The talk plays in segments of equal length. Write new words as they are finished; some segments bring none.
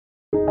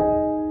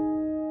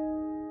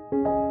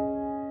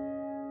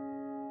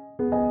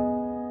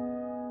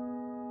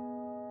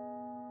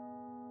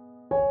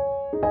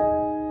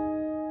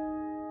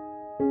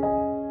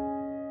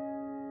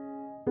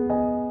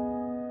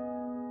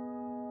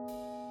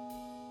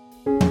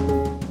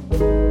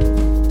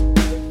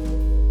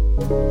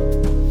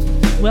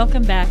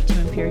Welcome back to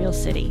Imperial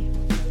City.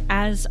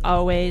 As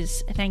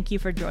always, thank you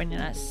for joining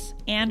us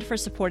and for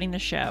supporting the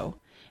show,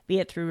 be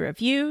it through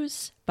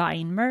reviews,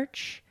 buying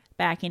merch,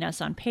 backing us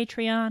on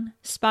Patreon,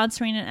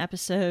 sponsoring an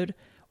episode,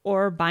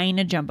 or buying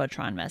a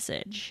Jumbotron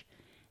message.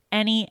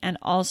 Any and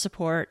all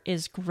support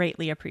is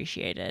greatly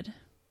appreciated.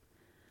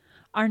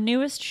 Our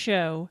newest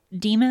show,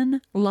 Demon,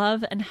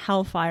 Love, and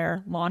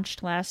Hellfire,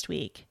 launched last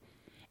week.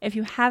 If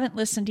you haven't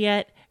listened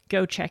yet,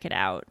 go check it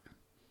out.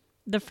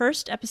 The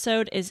first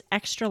episode is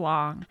extra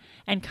long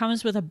and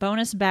comes with a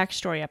bonus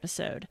backstory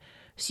episode,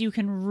 so you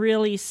can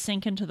really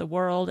sink into the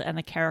world and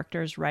the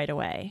characters right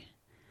away.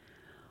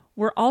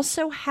 We're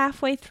also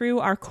halfway through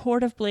our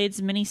Court of Blades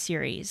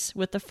miniseries,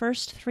 with the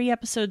first 3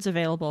 episodes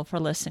available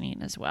for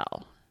listening as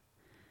well.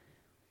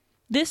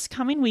 This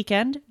coming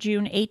weekend,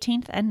 June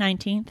 18th and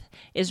 19th,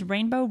 is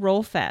Rainbow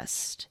Roll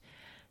Fest.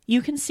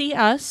 You can see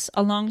us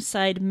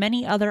alongside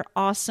many other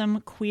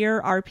awesome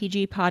queer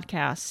RPG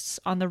podcasts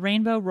on the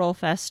Rainbow Roll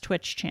Fest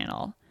Twitch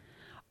channel.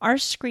 Our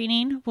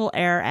screening will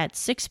air at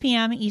 6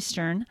 p.m.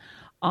 Eastern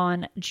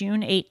on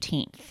June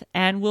 18th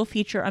and will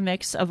feature a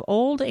mix of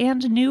old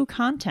and new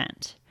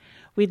content.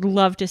 We'd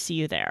love to see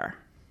you there.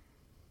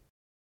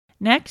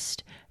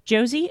 Next,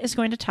 Josie is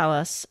going to tell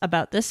us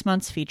about this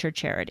month's featured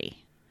charity.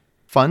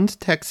 Fund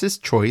Texas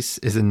Choice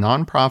is a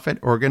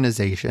nonprofit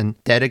organization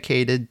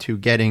dedicated to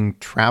getting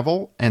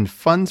travel and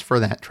funds for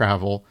that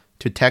travel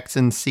to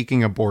Texans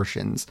seeking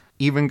abortions,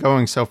 even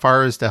going so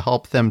far as to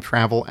help them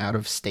travel out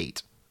of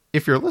state.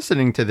 If you're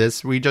listening to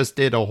this, we just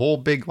did a whole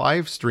big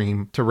live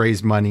stream to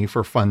raise money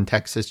for Fund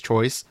Texas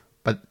Choice,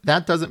 but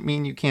that doesn't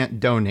mean you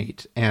can't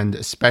donate, and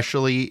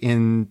especially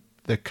in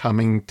the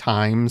coming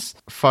times,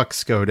 fuck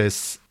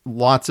SCOTUS.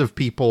 Lots of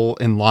people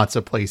in lots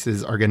of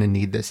places are going to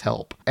need this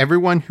help.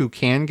 Everyone who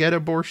can get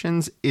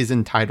abortions is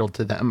entitled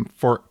to them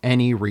for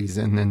any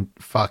reason, and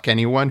fuck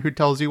anyone who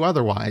tells you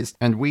otherwise.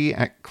 And we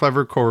at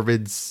Clever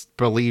Corvids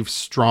believe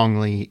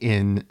strongly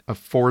in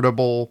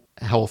affordable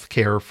health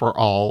care for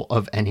all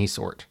of any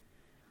sort.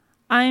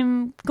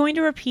 I'm going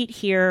to repeat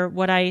here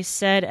what I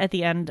said at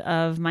the end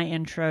of my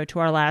intro to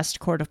our last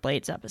Court of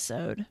Blades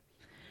episode.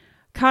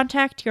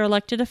 Contact your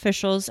elected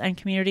officials and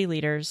community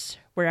leaders,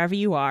 wherever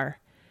you are,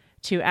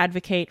 to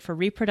advocate for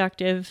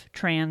reproductive,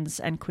 trans,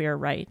 and queer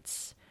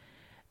rights.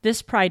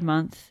 This Pride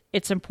Month,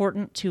 it's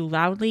important to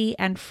loudly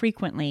and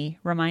frequently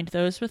remind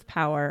those with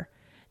power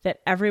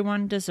that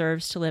everyone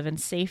deserves to live in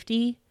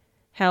safety,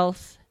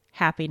 health,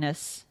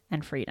 happiness,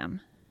 and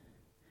freedom.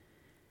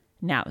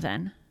 Now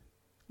then,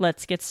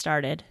 let's get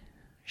started,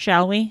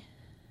 shall we?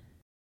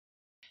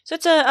 So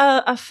it's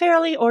a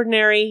fairly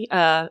ordinary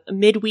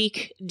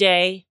midweek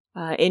day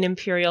in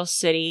Imperial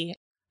City.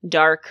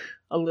 Dark,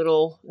 a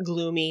little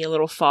gloomy, a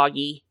little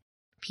foggy.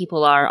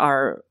 People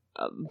are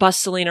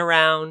bustling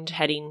around,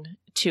 heading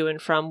to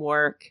and from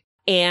work.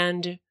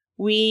 And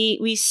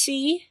we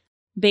see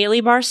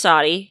Bailey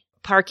Barsotti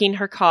parking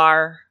her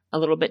car a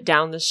little bit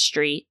down the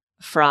street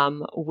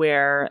from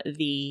where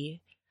the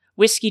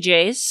Whiskey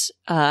Jays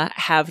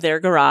have their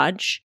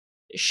garage.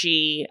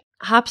 She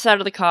hops out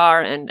of the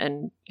car and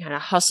kind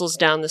of hustles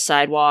down the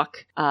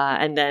sidewalk,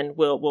 and then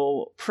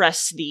will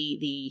press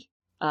the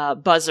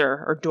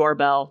buzzer or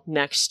doorbell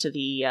next to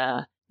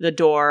the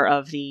door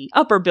of the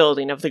upper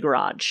building of the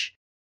garage,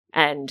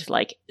 and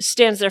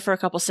stands there for a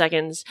couple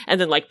seconds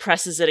and then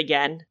presses it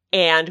again.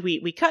 And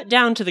we cut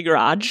down to the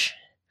garage.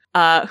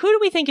 Who do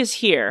we think is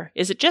here?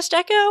 Is it just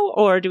Echo,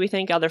 or do we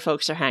think other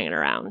folks are hanging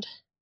around?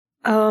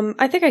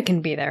 I think I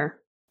can be there.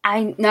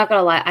 I'm not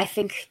gonna lie, I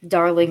think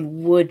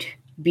Darling would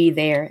be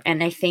there,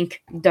 and I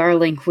think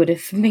Darling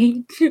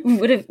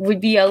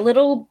would be a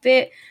little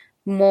bit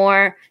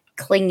more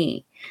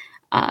clingy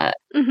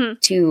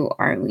to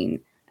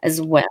Arlene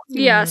as well.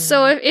 Yeah,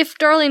 so if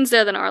Darlene's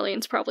there, then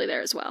Arlene's probably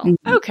there as well.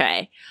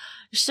 Okay.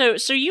 So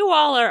you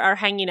all are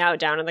hanging out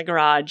down in the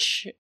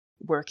garage,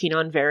 working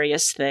on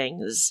various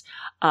things,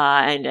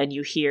 and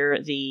you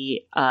hear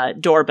the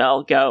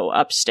doorbell go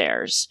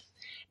upstairs.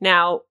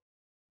 Now,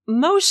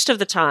 most of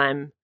the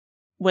time,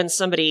 when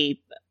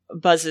somebody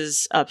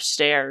buzzes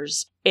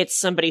upstairs, it's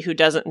somebody who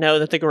doesn't know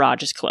that the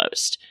garage is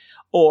closed.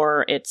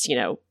 Or it's,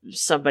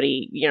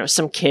 somebody,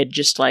 some kid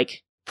just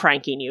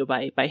pranking you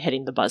by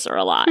hitting the buzzer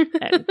a lot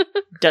and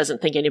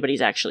doesn't think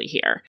anybody's actually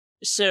here.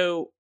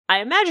 So I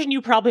imagine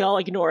you probably all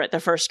ignore it the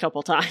first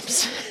couple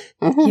times.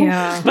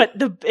 Yeah. But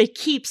it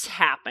keeps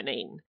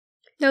happening.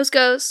 Nose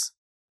goes.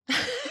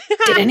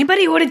 Did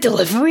anybody order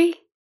delivery?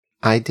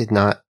 I did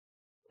not.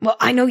 Well,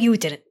 I know you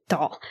didn't,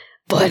 doll.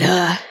 But,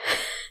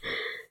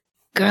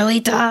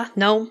 Girlita,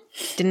 no?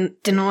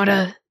 Didn't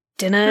order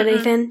dinner or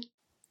anything?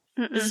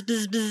 Bzz,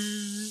 bzz,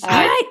 bzz.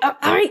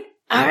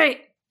 All right.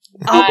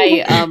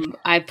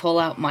 I pull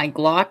out my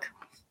Glock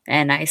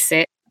and I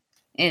sit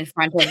in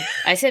front of.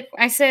 I sit.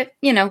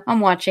 I'm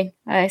watching.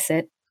 I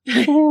sit.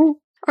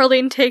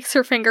 Arlene takes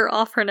her finger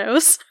off her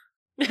nose.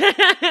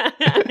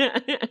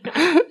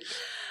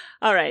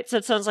 All right, so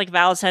it sounds like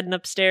Val's heading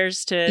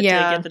upstairs to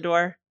get the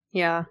door.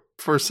 Yeah.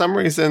 For some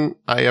reason,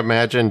 I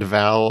imagined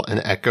Val and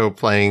Echo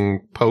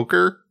playing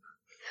poker.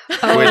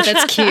 Oh, Which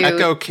that's cute.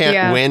 Echo can't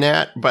Yeah. win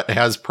at, but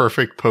has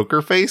perfect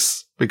poker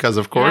face because,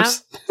 of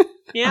course.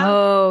 Yeah.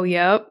 Oh,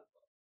 yep.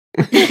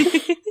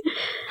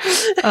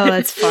 Oh,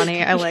 that's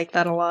funny. I like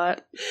that a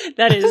lot.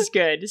 That is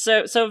good.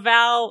 So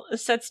Val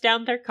sets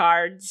down their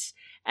cards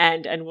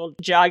and will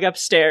jog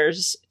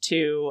upstairs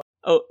to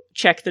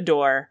check the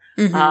door.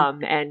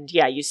 Mhm. And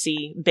yeah, you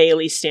see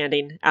Bailey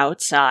standing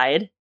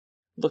outside,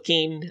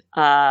 looking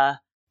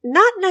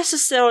not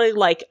necessarily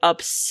like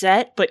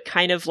upset, but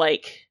kind of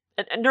like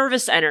a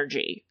nervous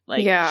energy,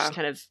 like Yeah. just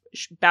kind of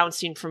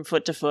bouncing from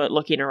foot to foot,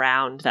 looking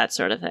around, that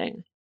sort of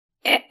thing.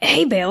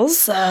 Hey,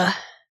 Bales.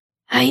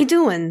 How you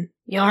doing?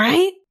 You all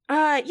right?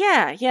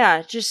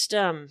 Yeah. Just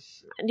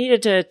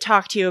needed to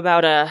talk to you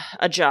about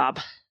a job.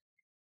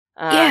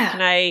 Yeah.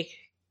 Can I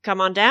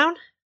come on down?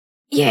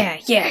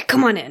 Yeah.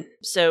 Come on in.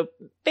 So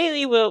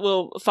Bailey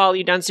will follow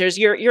you downstairs.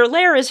 Your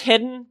lair is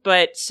hidden,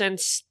 but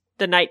since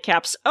the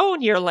Nightcaps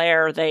own your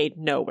lair, they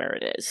know where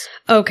it is.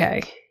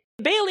 Okay.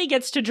 Bailey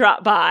gets to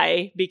drop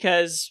by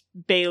because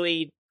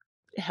Bailey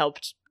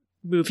helped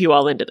move you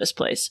all into this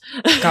place.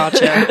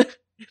 Gotcha.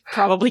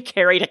 Probably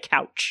carried a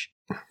couch.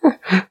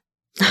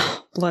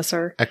 Bless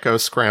her. Echo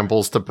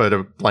scrambles to put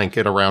a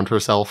blanket around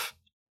herself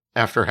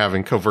after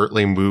having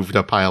covertly moved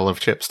a pile of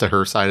chips to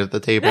her side of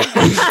the table.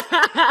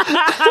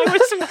 I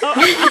was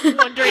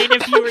wondering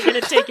if you were going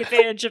to take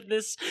advantage of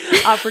this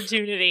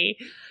opportunity.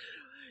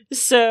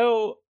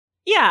 So,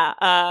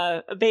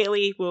 yeah,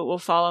 Bailey will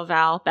follow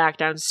Val back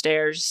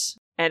downstairs.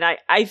 And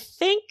I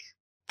think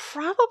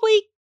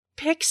probably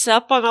picks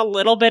up on a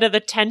little bit of the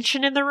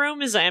tension in the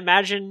room, as I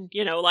imagine,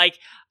 like,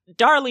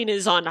 Darling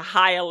is on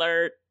high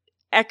alert.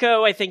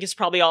 Echo, I think, is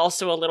probably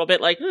also a little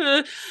bit like,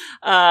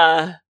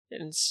 and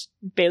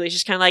Bailey's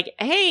just kind of like,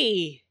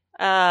 hey,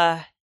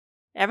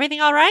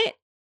 everything all right?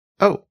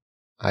 Oh,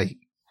 I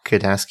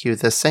could ask you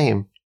the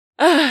same.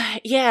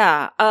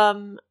 Yeah,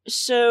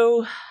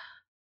 so,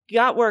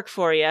 got work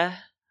for you.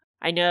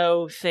 I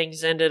know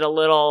things ended a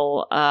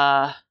little,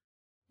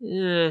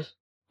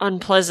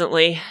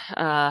 unpleasantly,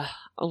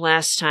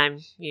 last time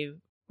you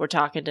were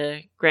talking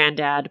to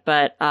Granddad,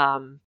 but,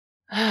 and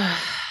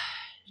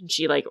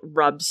she like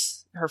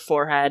rubs her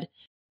forehead.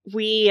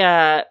 We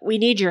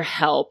need your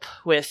help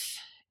with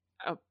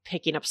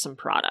picking up some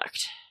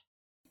product.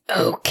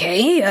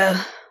 Okay.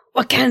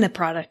 What kind of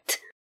product?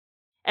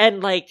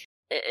 And like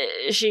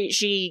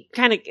she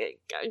kind of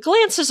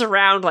glances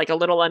around like a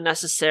little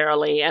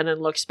unnecessarily, and then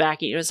looks back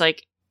at you and is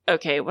like,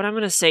 "Okay, what I'm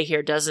going to say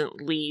here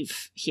doesn't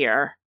leave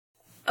here."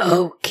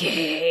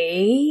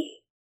 Okay.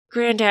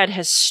 Granddad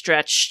has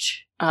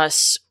stretched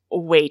us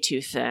way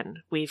too thin.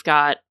 We've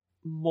got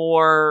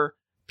more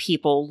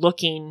people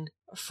looking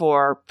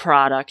for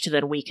product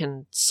than we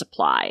can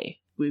supply.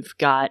 We've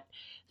got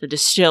the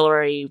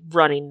distillery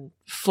running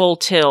full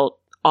tilt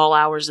all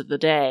hours of the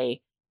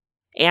day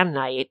and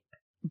night,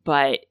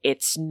 but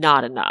it's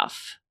not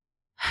enough.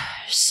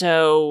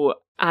 So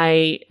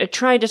I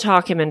tried to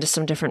talk him into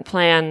some different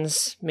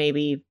plans,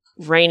 maybe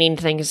reining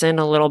things in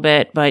a little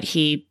bit, but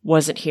he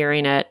wasn't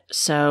hearing it.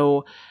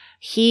 So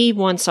he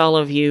wants all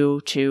of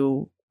you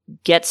to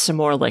get some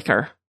more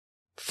liquor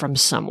from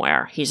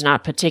somewhere. He's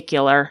not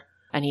particular,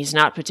 and he's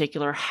not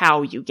particular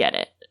how you get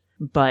it,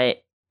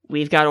 but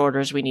we've got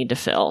orders we need to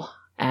fill,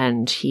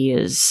 and he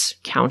is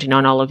counting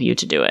on all of you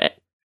to do it.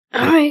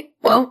 All right.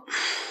 Well,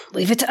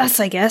 leave it to us,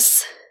 I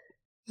guess.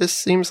 This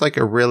seems like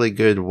a really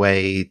good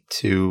way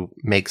to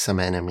make some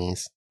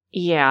enemies.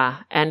 Yeah,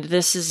 and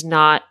this is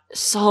not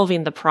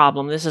solving the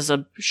problem. This is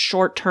a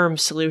short-term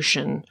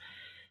solution.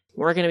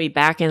 We're going to be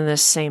back in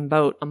this same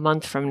boat a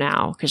month from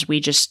now because we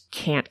just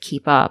can't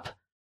keep up.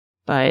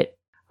 But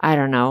I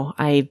don't know.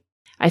 I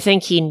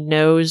think he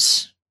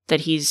knows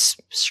that he's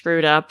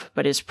screwed up,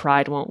 but his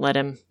pride won't let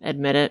him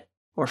admit it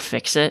or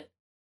fix it.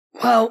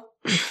 Well,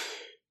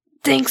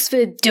 thanks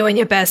for doing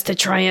your best to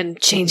try and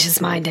change his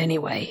mind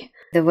anyway.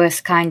 The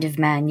worst kind of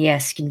man,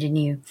 yes,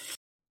 continue.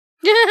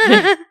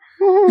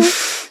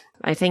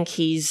 I think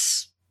he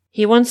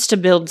wants to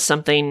build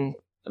something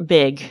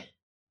big,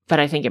 but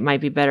I think it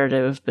might be better to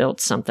have built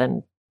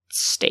something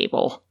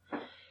stable.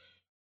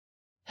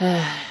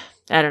 I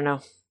don't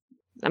know.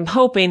 I'm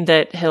hoping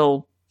that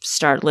he'll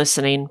start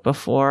listening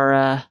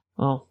before,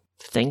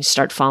 things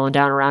start falling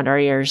down around our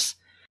ears.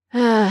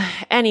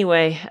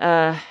 Anyway,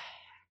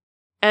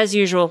 as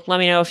usual, let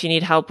me know if you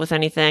need help with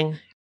anything.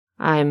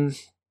 I'm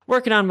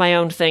working on my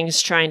own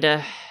things, trying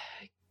to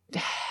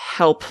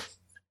help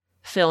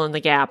fill in the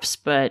gaps,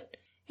 but,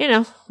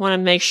 want to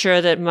make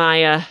sure that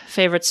my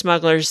favorite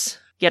smugglers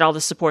get all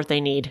the support they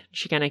need.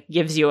 She kind of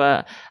gives you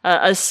a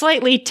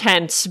slightly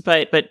tense,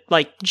 but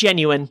like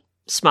genuine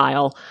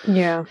smile.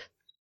 Yeah.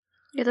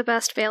 You're the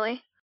best,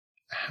 Bailey.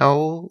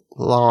 How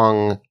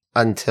long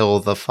until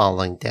the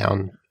falling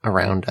down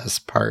around us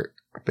part?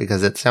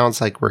 Because it sounds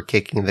like we're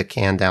kicking the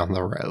can down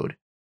the road.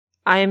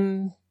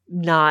 I'm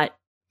not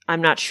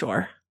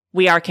sure.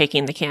 We are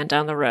kicking the can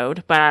down the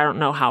road, but I don't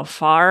know how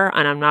far,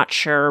 and I'm not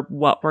sure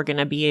what we're going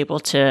to be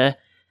able to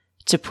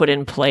put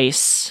in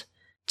place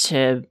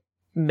to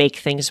make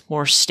things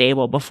more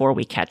stable before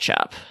we catch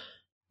up.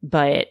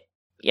 But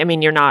I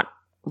mean, you're not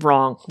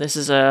wrong. This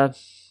is a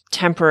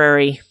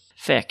temporary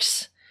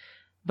fix,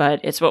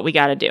 but it's what we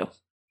got to do.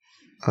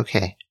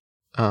 Okay.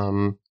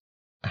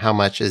 How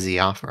much is he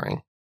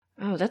offering?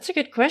 Oh, that's a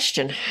good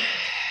question.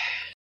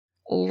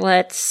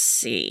 Let's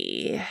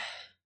see.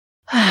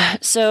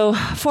 So,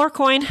 4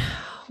 coin,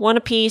 1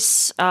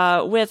 apiece,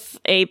 with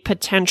a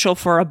potential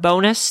for a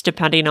bonus,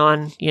 depending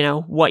on,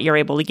 what you're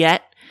able to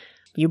get.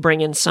 You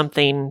bring in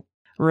something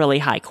really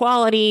high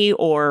quality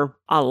or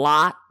a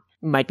lot,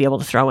 you might be able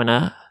to throw in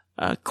a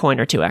coin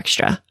or 2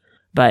 extra.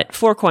 But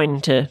 4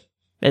 coin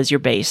as your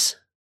base.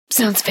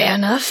 Sounds fair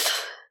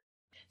enough.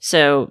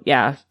 So,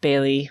 yeah,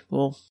 Bailey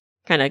will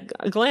kind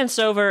of glance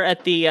over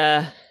at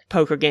the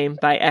poker game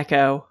by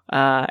Echo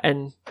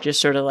and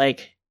just sort of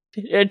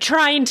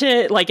trying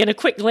to, in a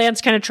quick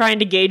glance, kind of trying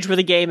to gauge where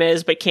the game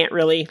is, but can't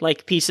really,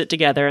 piece it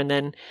together. And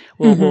then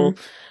we'll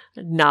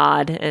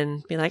nod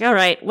and be like, all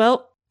right,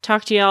 well,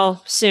 talk to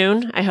y'all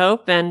soon, I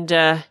hope. And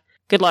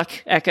good luck,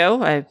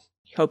 Echo. I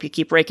hope you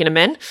keep raking them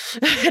in.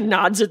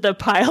 Nods at the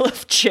pile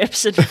of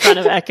chips in front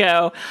of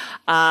Echo.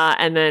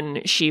 And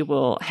then she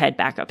will head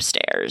back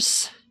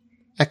upstairs.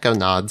 Echo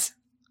nods.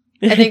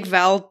 I think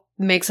Val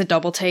makes a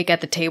double take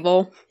at the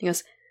table. He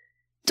goes,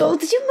 Dole,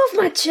 did you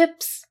move my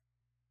chips?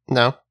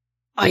 No.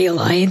 Are you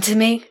lying to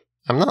me?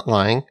 I'm not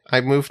lying.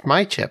 I moved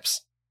my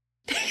chips.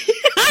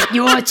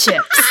 Your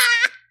chips.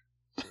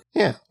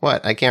 Yeah,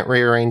 what? I can't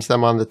rearrange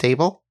them on the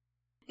table?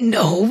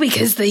 No,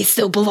 because they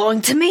still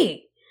belong to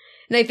me.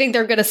 and I think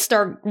they're going to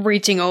start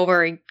reaching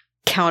over and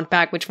count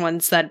back which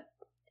ones that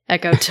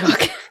Echo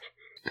took.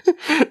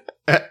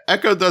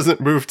 Echo doesn't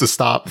move to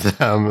stop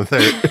them.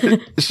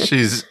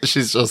 She's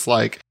just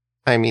like,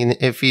 I mean,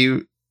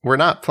 we're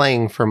not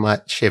playing for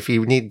much. If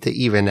you need to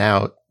even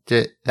out,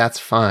 that's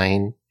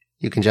fine.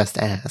 You can just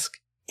ask.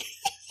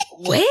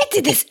 Where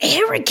did this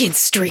arrogance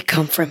streak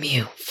come from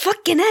you?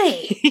 Fucking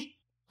A.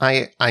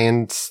 I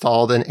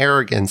installed an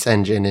arrogance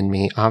engine in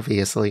me,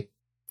 obviously.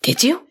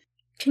 Did you?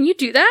 Can you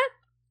do that?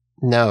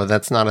 No,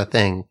 that's not a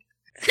thing.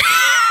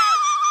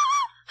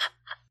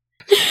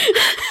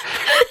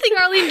 I think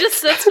Arlene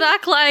just sits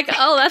back like,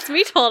 oh, that's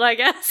me told, I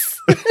guess.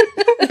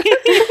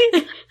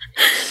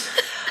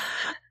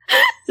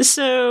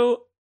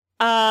 So,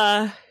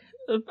 a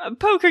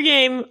poker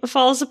game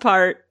falls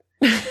apart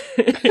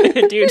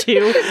due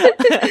to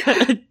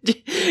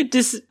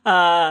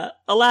a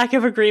lack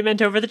of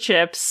agreement over the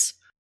chips.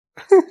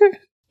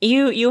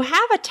 You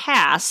have a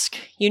task.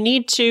 You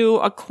need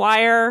to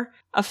acquire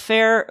a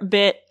fair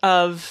bit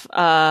of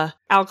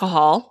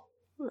alcohol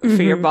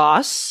for your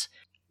boss,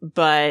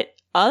 but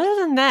other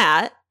than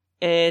that,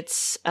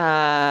 it's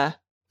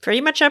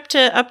pretty much up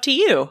to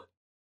you.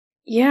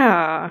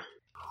 Yeah.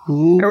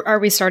 Are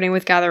we starting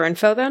with gather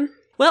info then?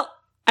 Well,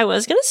 I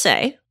was going to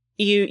say,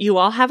 you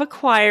all have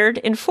acquired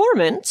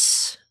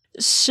informants,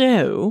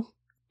 so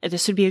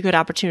this would be a good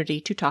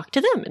opportunity to talk to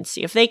them and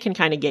see if they can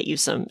kind of get you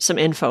some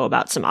info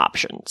about some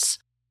options.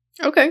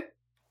 Okay.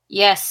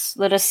 Yes,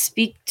 let us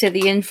speak to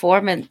the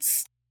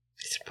informants.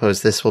 I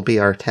suppose this will be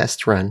our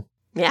test run.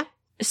 Yeah.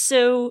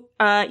 So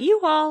you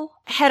all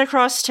head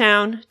across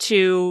town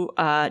to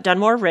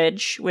Dunmore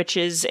Ridge, which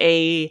is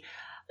a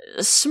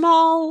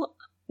small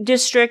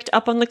district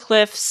up on the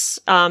cliffs.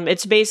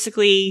 It's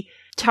basically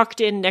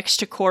tucked in next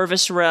to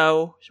Corvus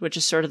Row, which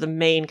is sort of the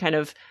main kind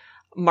of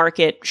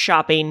market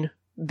shopping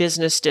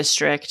business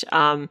district.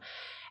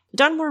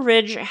 Dunmore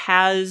Ridge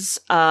has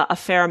a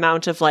fair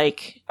amount of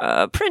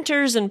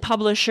printers and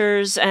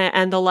publishers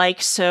and the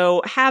like.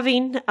 So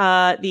having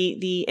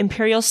the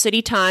Imperial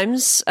City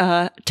Times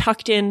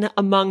tucked in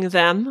among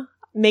them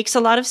makes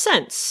a lot of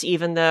sense,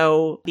 even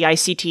though the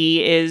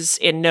ICT is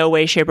in no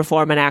way, shape, or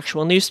form an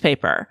actual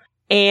newspaper.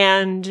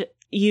 And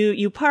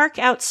you park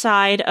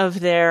outside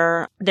of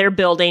their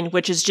building,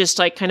 which is just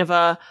kind of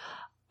a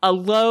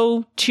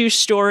low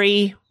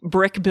 2-story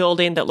brick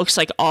building that looks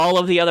like all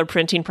of the other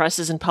printing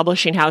presses and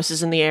publishing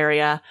houses in the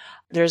area.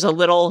 There's a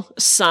little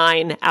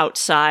sign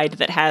outside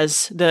that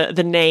has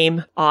the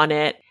name on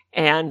it.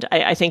 And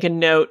I think a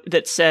note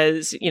that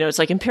says, it's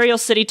like Imperial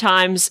City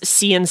Times,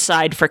 see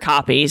inside for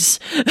copies.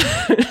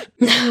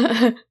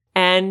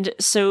 And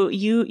so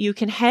you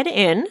can head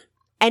in,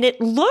 and it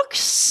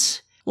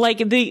looks like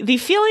the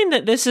feeling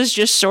that this is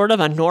just sort of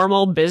a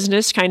normal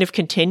business kind of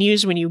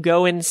continues when you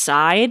go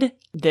inside.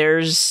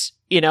 There's,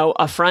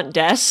 a front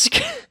desk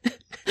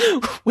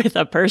with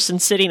a person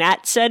sitting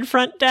at said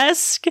front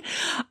desk,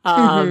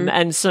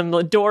 and some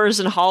doors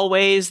and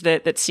hallways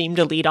that seem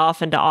to lead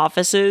off into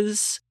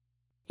offices.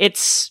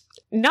 It's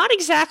not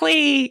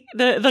exactly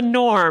the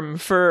norm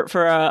for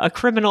a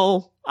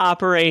criminal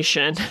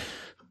operation.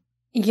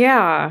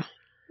 Yeah.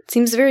 It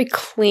seems very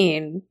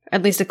clean,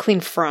 at least a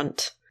clean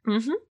front.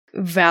 Mm-hmm.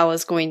 Val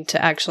is going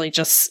to actually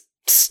just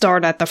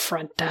start at the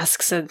front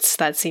desk since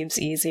that seems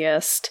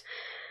easiest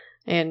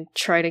and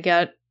try to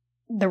get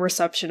the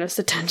receptionist's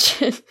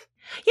attention.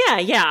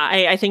 Yeah.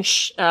 I think,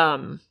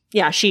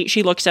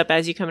 she looks up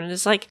as you come in and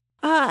is like,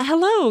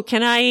 hello,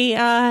 can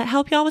I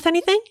help y'all with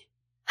anything?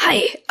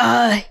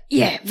 Hi,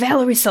 yeah,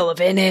 Valerie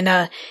Sullivan,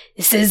 and,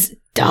 this is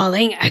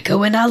Darling,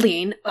 Echo, and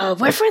Arlene.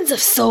 We're friends of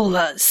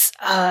Sola's.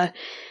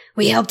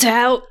 We helped her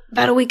out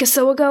about a week or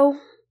so ago.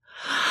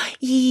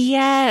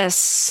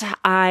 Yes,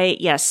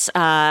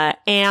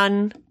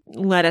 Anne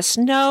let us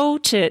know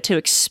to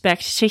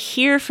expect to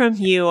hear from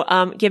you.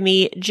 Give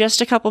me just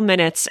a couple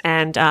minutes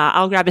and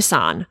I'll grab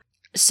Isan.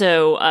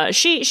 So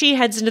she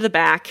heads into the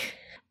back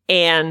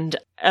and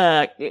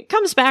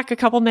comes back a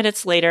couple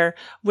minutes later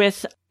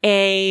with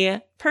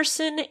a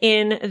person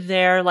in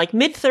their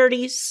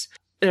mid-30s.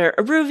 They're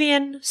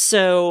Eruvian,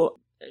 so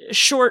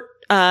short,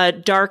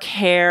 dark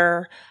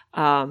hair,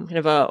 kind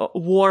of a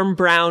warm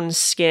brown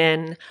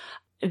skin.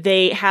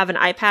 They have an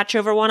eye patch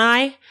over one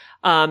eye,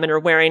 and are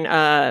wearing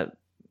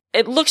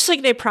it looks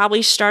like they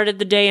probably started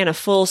the day in a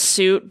full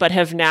suit, but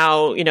have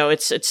now,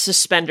 it's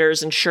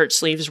suspenders and shirt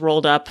sleeves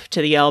rolled up to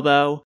the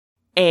elbow.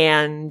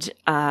 And,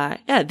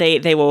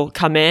 they will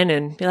come in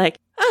and be like,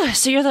 "Oh,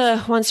 so you're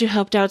the ones who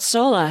helped out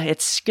Sola.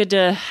 It's good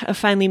to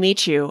finally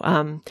meet you.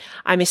 I'm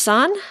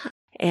Isan,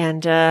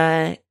 and,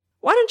 why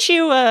don't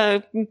you,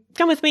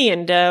 come with me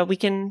and, we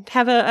can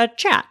have a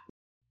chat."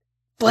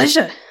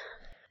 Pleasure.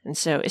 And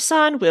so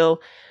Isan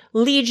will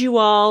lead you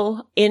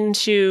all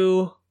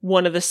into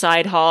one of the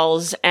side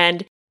halls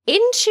and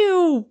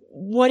into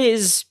what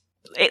is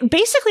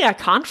basically a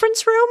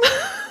conference room.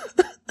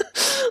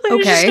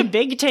 There's just a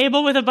big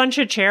table with a bunch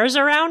of chairs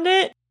around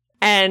it.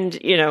 And,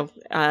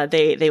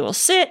 they will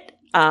sit,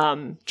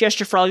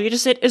 gesture for all of you to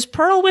sit. Is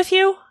Pearl with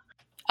you?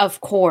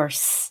 Of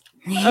course.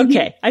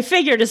 Okay, I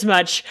figured as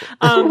much.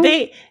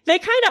 They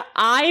kind of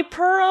eye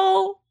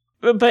Pearl,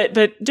 but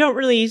don't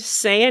really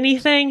say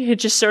anything.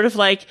 It's just sort of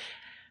like,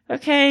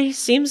 okay,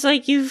 seems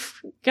like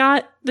you've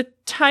got the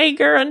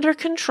tiger under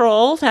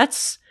control.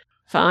 That's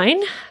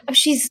fine. Oh,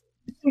 she's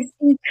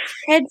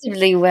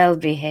incredibly well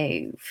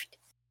behaved.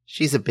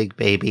 She's a big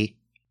baby.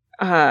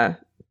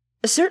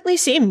 Certainly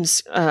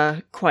seems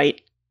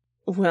quite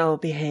well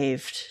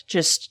behaved.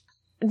 Just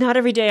not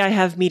every day I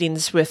have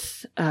meetings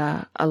with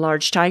a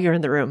large tiger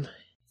in the room.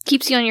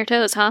 Keeps you on your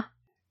toes, huh?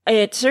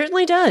 It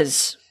certainly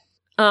does.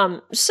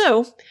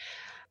 So,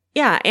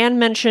 yeah, Anne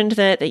mentioned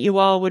that you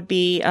all would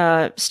be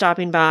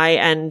stopping by,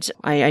 and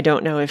I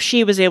don't know if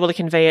she was able to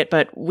convey it,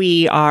 but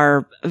we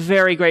are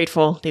very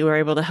grateful that we were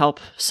able to help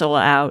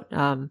Sola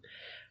out.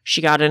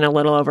 She got in a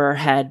little over her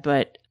head,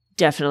 but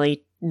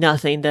definitely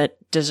nothing that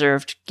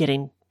deserved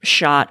getting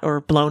shot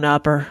or blown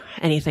up or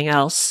anything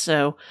else.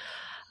 So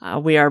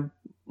we are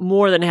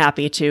more than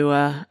happy to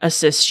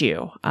assist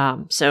you.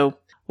 So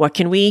what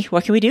can we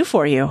do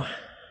for you?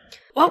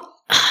 Well,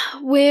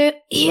 we're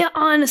here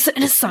on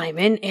an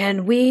assignment,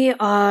 and we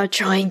are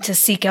trying to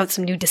seek out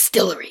some new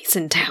distilleries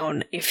in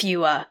town, if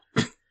you,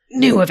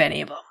 knew of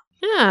any of them.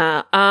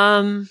 Yeah,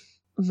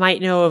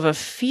 might know of a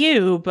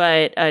few,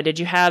 but did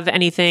you have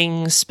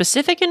anything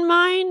specific in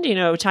mind?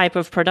 Type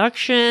of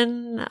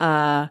production?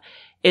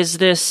 Is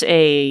this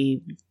a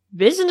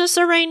business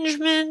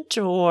arrangement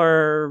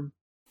or...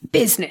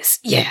 Business,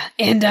 yeah.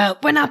 And,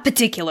 we're not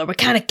particular. We're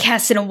kind of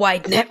casting a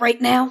wide net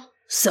right now,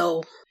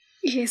 so...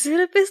 Is it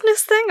a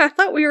business thing? I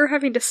thought we were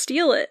having to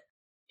steal it.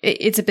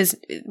 It's a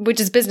business, which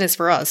is business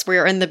for us. We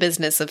are in the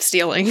business of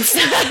stealing.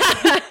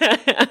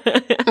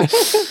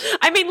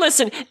 I mean,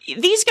 listen,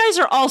 these guys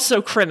are also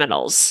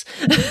criminals.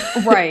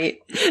 Right.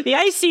 The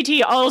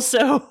ICT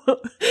also.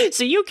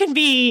 So you can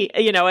be,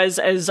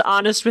 as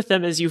honest with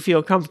them as you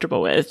feel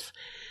comfortable with.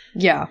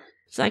 Yeah.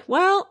 It's like,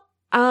 well,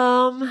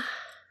 I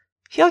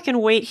feel I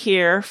can wait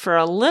here for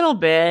a little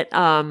bit.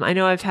 I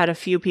know I've had a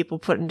few people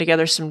putting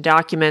together some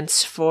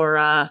documents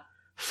for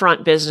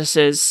front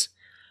businesses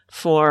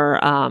for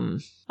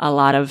a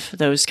lot of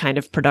those kind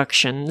of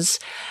productions.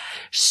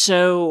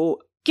 So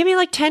give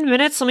me 10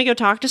 minutes. Let me go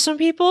talk to some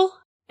people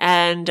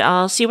and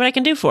I'll see what I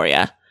can do for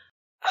you.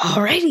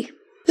 Alrighty.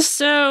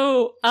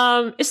 So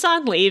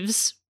Isan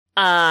leaves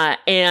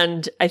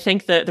and I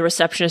think the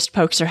receptionist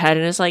pokes her head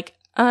and is like,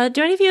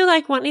 do any of you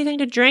want anything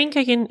to drink?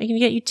 I can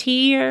get you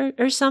tea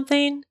or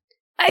something.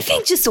 I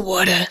think just a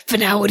water for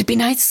now would be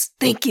nice.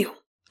 Thank you.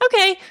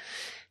 Okay.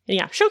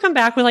 Yeah, she'll come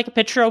back with a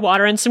pitcher of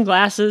water and some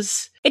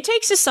glasses. It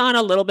takes Isan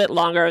a little bit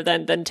longer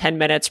than 10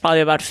 minutes, probably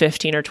about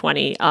 15 or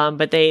 20.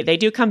 But they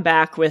do come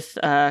back with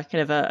kind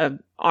of a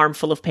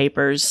armful of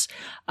papers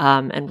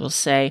and will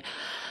say,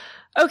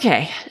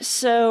 okay,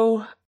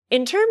 so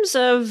in terms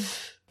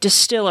of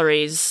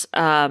distilleries,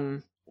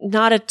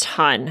 not a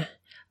ton,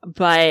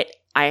 but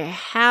I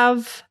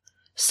have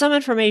some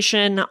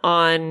information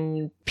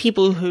on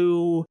people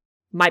who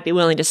might be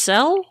willing to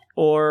sell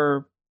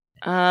or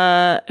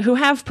who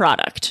have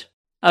product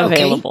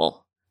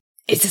available.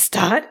 Okay. It's a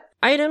start.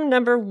 Item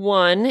number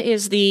 1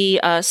 is the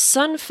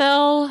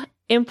Sunfell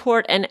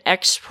Import and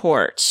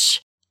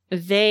Export.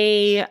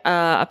 They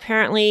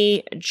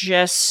apparently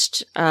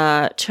just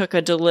took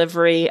a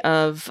delivery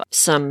of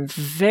some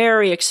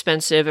very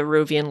expensive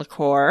Eruvian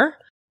liqueur.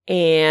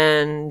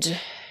 And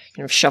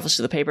kind of shuffles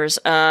through the papers.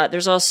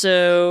 There's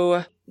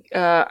also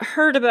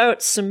heard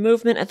about some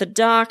movement at the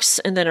docks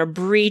and then a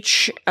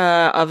breach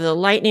of the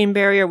lightning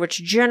barrier,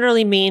 which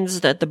generally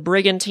means that the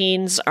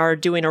brigantines are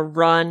doing a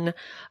run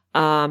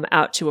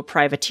out to a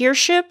privateer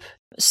ship.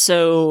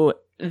 So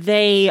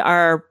they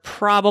are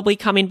probably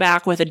coming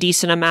back with a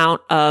decent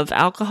amount of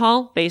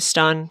alcohol based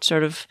on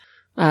sort of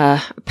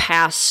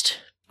past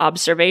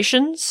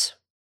observations.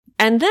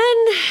 And then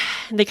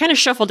they kind of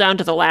shuffle down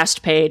to the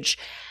last page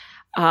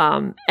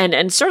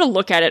and sort of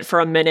look at it for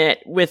a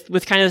minute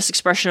with kind of this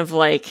expression of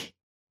like,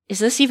 is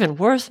this even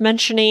worth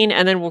mentioning?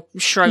 And then we'll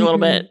shrug a little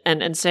bit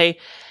and say,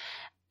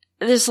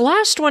 this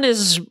last one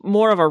is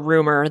more of a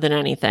rumor than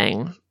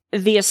anything.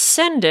 The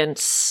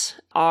Ascendants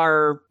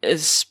are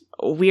this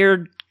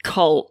weird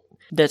cult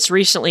that's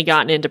recently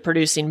gotten into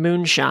producing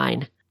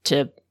moonshine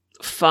to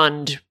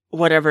fund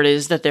whatever it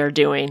is that they're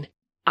doing.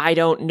 I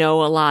don't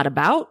know a lot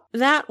about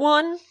that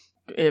one,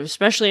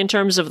 especially in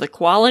terms of the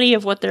quality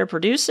of what they're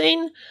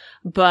producing,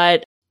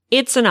 but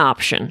it's an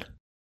option.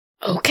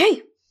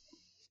 Okay.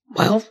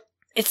 Well,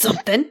 it's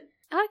something.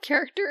 Odd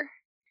character.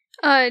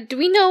 Do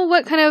we know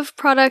what kind of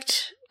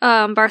product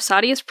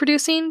Barsati is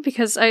producing?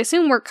 Because I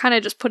assume we're kind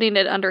of just putting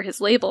it under his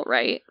label,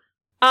 right?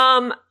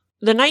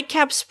 The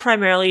Nightcaps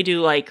primarily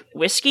do like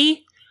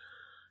whiskey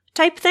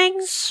type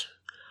things.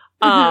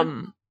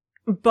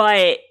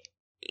 But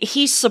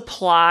he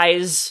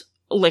supplies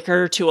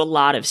liquor to a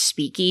lot of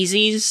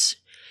speakeasies,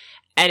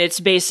 and it's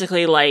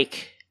basically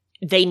like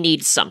they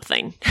need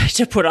something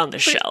to put on the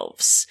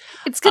shelves.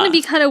 It's going to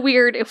be kind of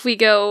weird if we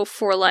go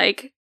for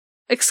like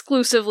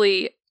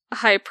exclusively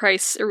high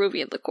price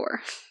Eruvian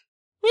liqueur.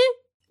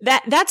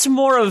 That's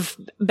more of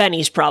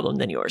Benny's problem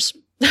than yours.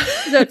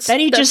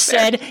 Benny just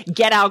said,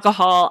 get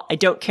alcohol. I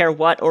don't care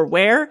what or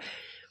where.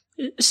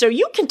 So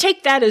you can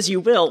take that as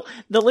you will.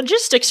 The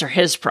logistics are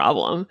his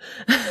problem.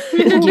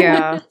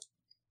 Yeah.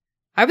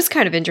 I was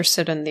kind of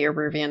interested in the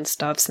Eruvian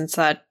stuff since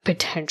that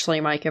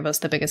potentially might give us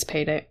the biggest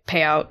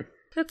payout.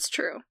 That's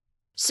true.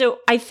 So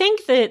I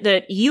think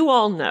that you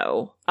all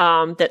know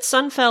that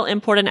Sunfell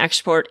Import and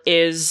Export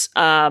is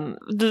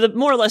the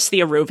more or less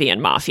the Eruvian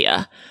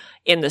mafia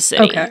in the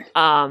city. Okay.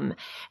 And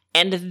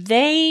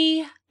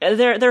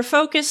their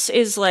focus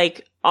is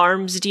like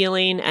arms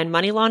dealing and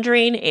money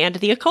laundering and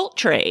the occult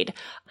trade.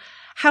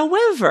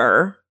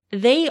 However,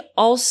 they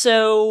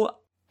also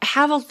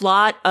have a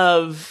lot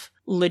of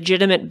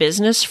legitimate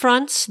business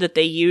fronts that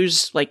they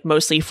use like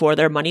mostly for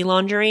their money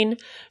laundering.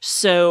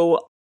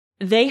 So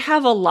they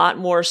have a lot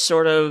more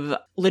sort of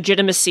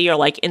legitimacy or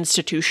like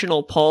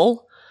institutional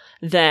pull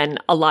than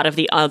a lot of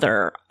the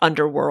other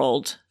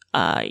underworld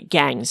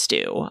gangs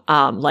do.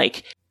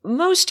 Like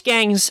most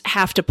gangs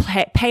have to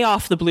pay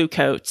off the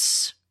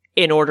bluecoats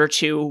in order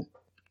to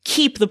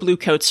keep the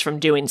bluecoats from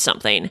doing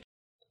something.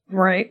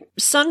 Right.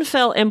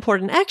 Sunfell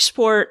Import and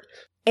Export,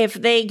 if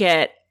they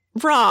get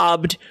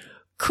robbed,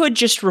 could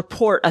just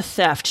report a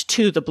theft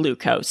to the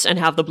bluecoats and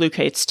have the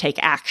bluecoats take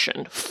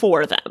action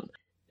for them.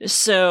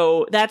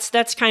 So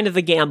that's kind of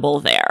the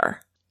gamble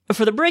there.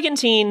 For the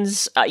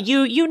Brigantines,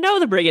 you know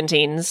the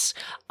Brigantines,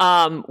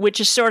 which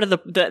is sort of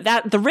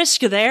the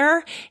risk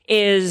there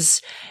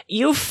is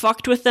you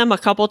fucked with them a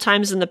couple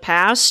times in the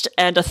past,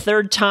 and a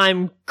third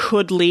time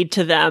could lead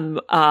to them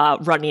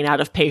running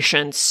out of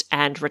patience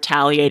and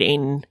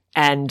retaliating,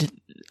 and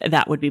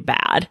that would be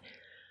bad.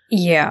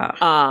 Yeah.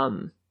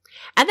 And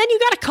then you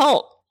got a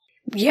cult.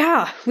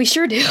 Yeah, we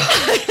sure do.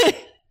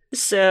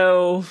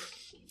 So,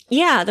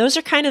 yeah, those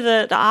are kind of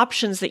the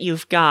options that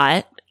you've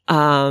got.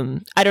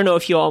 I don't know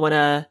if you all want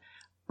to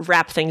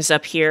wrap things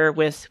up here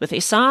with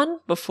Isan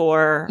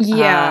before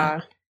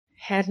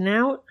heading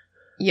out.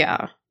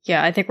 Yeah.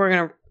 Yeah, I think we're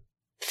going to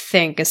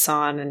thank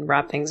Isan and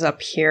wrap things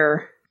up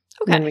here.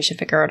 Okay. And then we should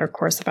figure out our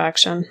course of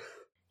action.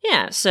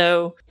 Yeah,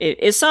 so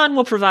Isan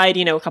will provide,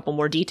 a couple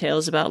more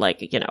details about,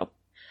 like,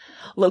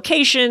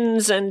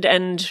 locations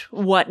and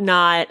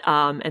whatnot,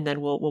 and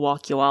then we'll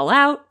walk you all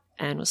out,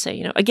 and we'll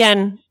say,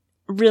 again,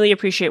 really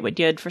appreciate what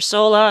you did for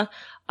Sola,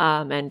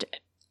 and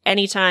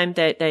anytime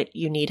that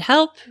you need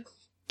help,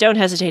 don't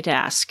hesitate to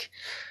ask.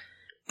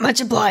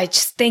 Much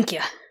obliged. Thank you.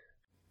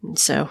 And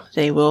so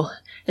they will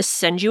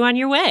send you on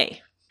your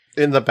way.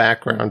 In the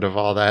background of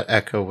all that,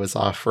 Echo was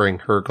offering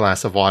her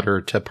glass of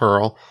water to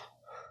Pearl.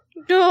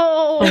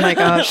 No! Oh my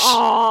gosh.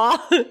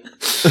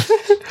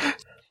 Aww.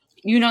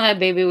 You know that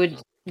baby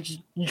would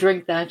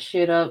drink that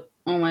shit up.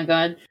 Oh my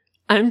god.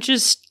 I'm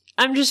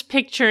just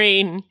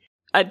picturing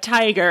a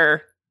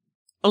tiger,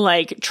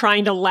 like,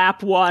 trying to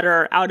lap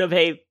water out of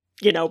a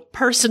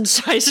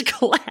person-sized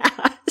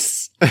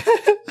glass.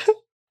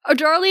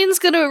 Darlene's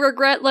gonna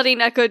regret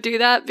letting Echo do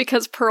that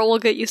because Pearl will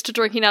get used to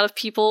drinking out of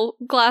people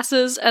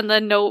glasses, and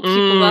then no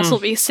people glass will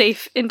be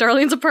safe in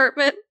Darlene's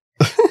apartment.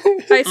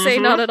 I say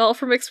not at all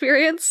from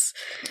experience.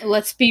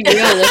 Let's be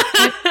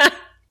realistic.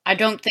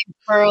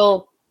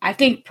 I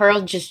think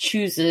Pearl just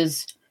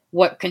chooses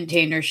what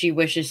container she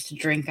wishes to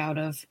drink out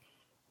of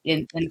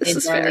in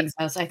Darlene's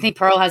house. I think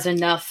Pearl has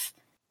enough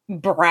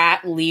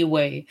brat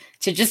leeway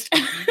to just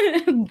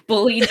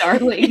bully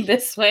Darling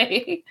this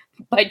way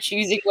by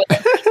choosing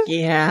what.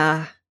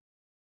 Yeah.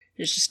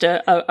 There's just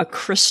a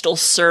crystal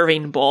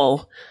serving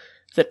bowl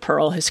that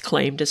Pearl has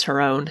claimed as her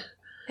own.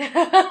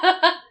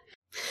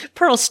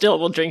 Pearl still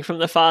will drink from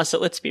the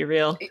faucet, let's be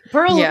real.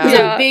 Pearl Yeah. is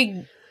Yeah. a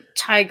big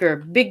tiger.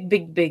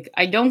 Big.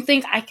 I don't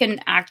think I can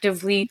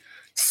actively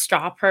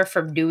stop her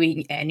from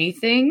doing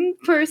anything,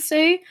 per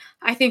se.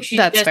 I think she's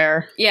That's just...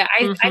 fair. Yeah,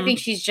 I Mhm. think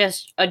she's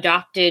just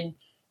adopted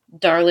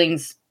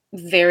Darling's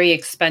very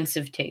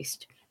expensive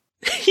taste.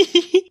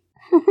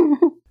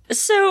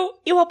 So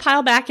you will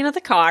pile back into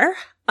the car,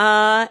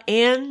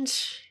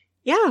 and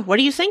yeah, what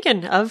are you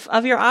thinking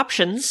of your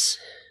options?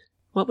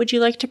 What would you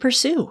like to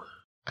pursue?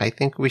 I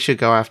think we should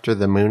go after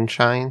the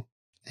moonshine.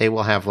 They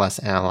will have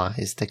less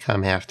allies to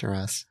come after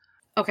us.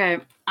 Okay,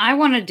 I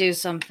want to do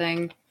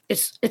something.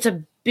 It's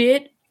a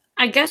bit,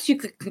 I guess you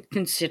could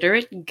consider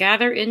it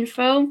gather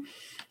info,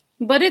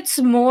 but it's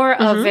more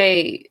of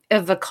a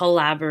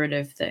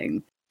collaborative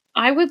thing.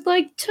 I would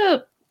like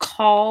to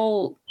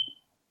call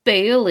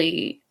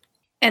Bailey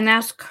and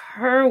ask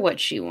her what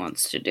she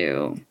wants to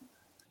do.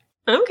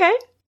 Okay.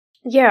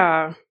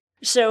 Yeah.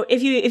 So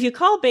if you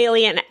call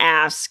Bailey and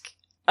ask,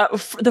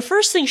 the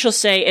first thing she'll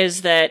say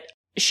is that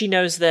she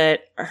knows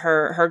that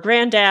her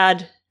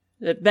granddad,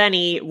 that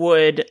Benny,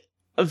 would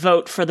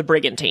vote for the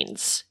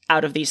Brigantines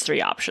out of these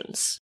three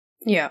options.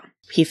 Yeah.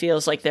 He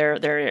feels like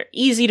they're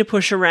easy to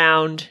push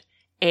around,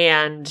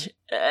 and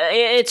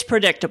it's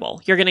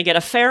predictable. You're going to get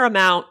a fair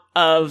amount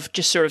of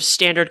just sort of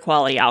standard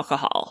quality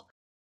alcohol.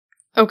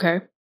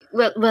 Okay.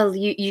 Well,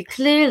 you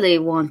clearly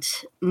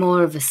want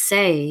more of a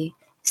say,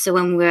 so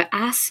when we're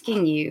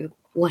asking you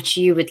what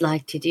you would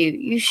like to do,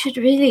 you should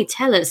really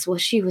tell us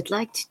what you would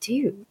like to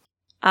do.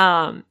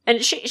 And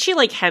she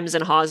like hems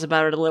and haws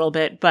about it a little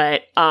bit,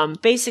 but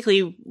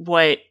basically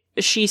what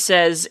she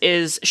says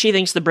is she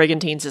thinks the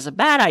Brigantines is a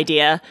bad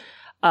idea.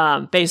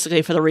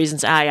 Basically for the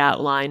reasons I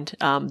outlined,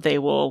 they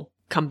will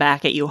come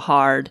back at you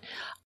hard.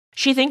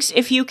 She thinks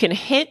if you can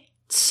hit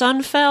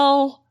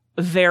Sunfell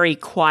very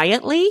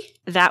quietly,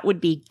 that would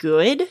be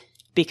good,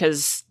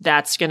 because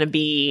that's going to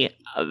be,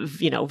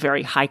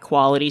 very high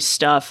quality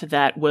stuff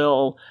that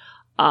will,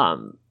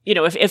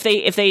 if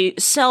they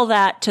sell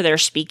that to their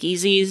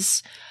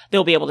speakeasies,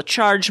 they'll be able to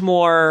charge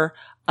more.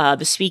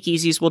 The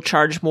speakeasies will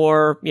charge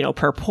more,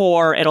 per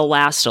pour. It'll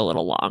last a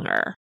little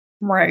longer.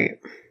 Right.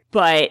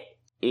 But,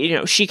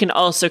 she can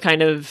also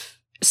kind of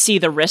see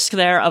the risk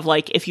there of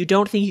like, if you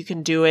don't think you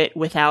can do it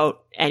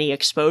without any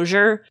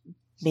exposure,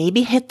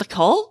 maybe hit the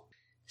cult.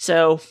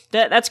 So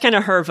that's kind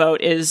of her vote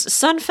is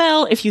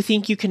Sunfell if you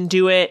think you can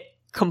do it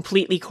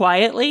completely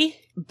quietly.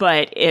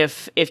 But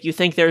if you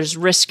think there's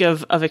risk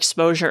of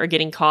exposure or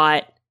getting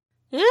caught,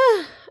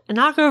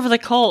 knock over the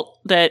cult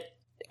that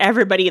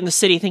everybody in the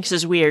city thinks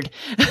is weird.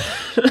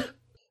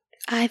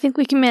 I think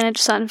we can manage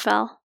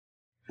Sunfell.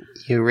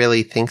 You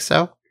really think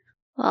so?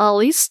 Well, at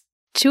least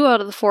 2 out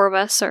of the 4 of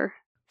us are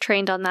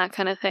trained on that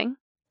kind of thing.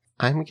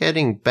 I'm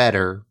getting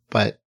better,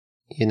 but,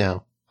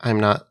 I'm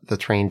not the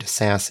trained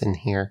assassin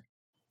here.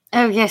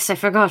 Oh, yes, I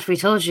forgot we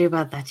told you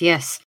about that,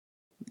 yes.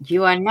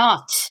 You are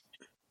not,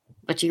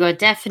 but you are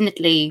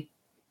definitely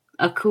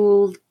a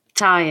cool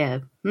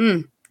tire.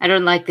 I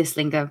don't like this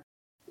lingo.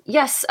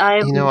 Yes,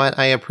 You know what?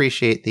 I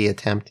appreciate the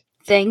attempt.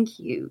 Thank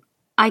you.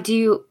 I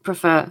do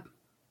prefer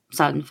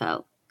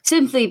Sunfell,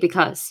 simply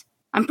because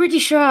I'm pretty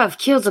sure I've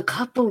killed a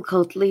couple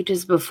cult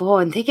leaders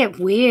before, and they get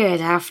weird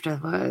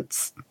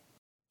afterwards.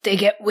 They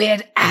get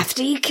weird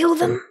after you kill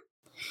them?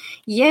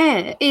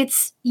 Yeah,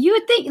 you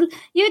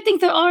would think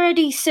they're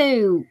already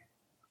so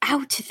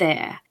out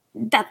there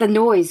that the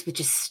noise would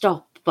just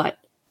stop, but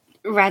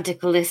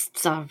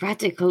radicalists are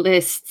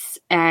radicalists,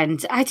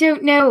 and I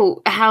don't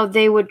know how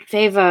they would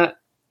favor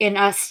in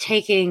us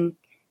taking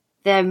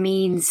their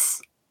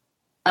means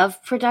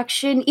of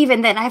production.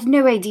 Even then, I have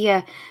no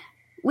idea.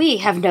 We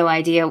have no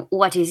idea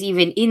what is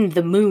even in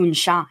the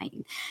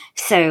moonshine.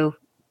 So,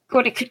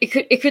 God,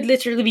 it could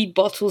literally be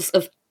bottles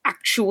of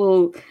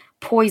actual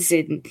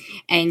poison,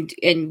 and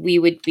we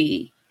would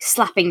be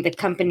slapping the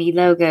company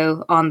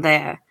logo on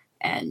there.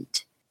 And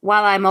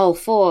while I'm all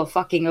for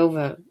fucking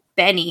over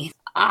Benny,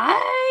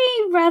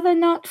 I'd rather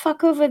not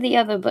fuck over the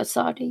other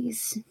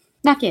Basardis.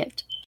 Not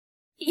yet.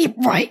 Yeah,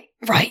 right.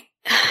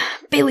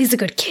 Bailey's a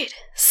good kid,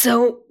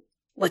 so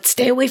let's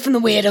stay away from the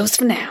weirdos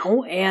for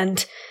now,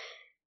 and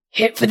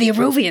hit for the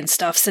Aruvian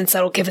stuff, since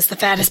that'll give us the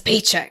fattest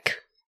paycheck.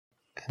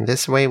 And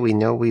this way we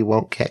know we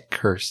won't get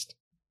cursed.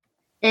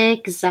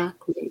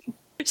 Exactly.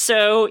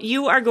 So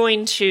you are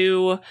going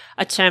to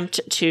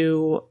attempt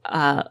to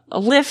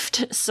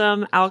lift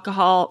some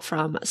alcohol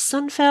from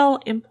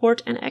Sunfell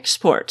Import and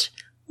Export.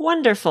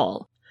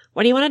 Wonderful.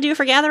 What do you want to do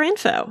for gather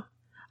info?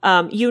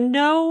 You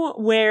know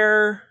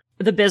where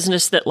the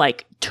business that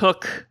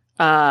took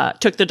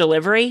the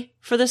delivery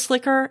for this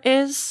liquor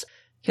is,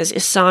 because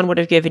Isan would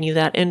have given you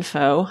that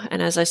info.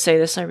 And as I say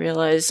this, I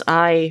realize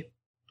I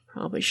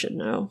probably should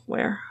know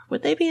where.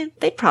 Would they be?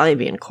 They'd probably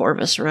be in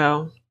Corvus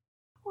Row.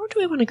 Or do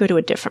we want to go to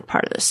a different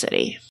part of the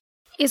city?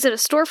 Is it a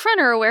storefront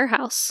or a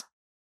warehouse?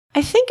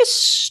 I think a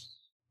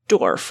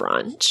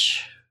storefront.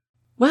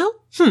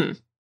 Well, what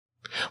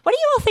do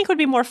you all think would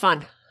be more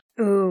fun?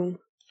 Ooh.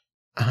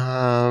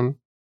 I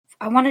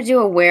want to do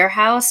a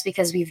warehouse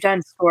because we've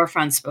done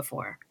storefronts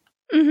before.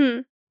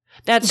 Mm-hmm.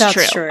 That's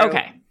true.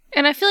 Okay.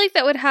 And I feel like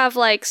that would have,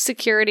 like,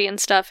 security and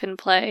stuff in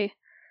play.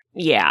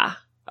 Yeah.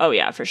 Oh,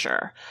 yeah, for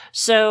sure.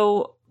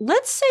 So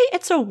let's say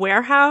it's a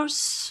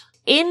warehouse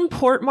in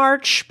Port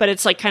March, but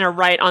it's, like, kind of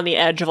right on the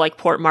edge of, like,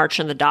 Port March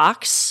and the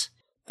docks.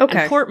 Okay.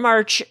 And Port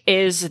March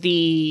is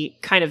the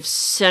kind of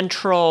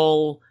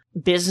central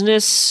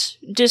business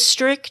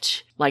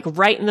district, like,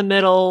 right in the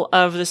middle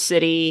of the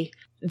city.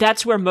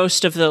 That's where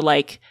most of the,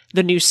 like,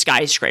 the new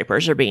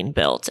skyscrapers are being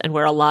built, and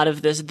where a lot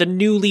of the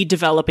newly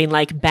developing,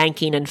 like,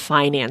 banking and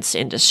finance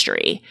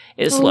industry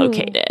is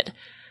located.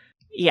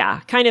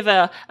 Yeah, kind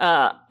of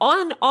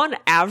on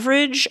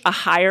average, a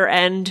higher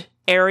end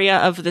area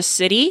of the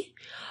city.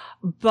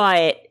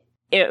 But,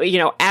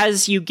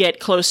 as you get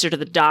closer to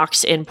the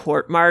docks in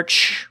Port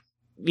March,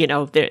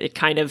 it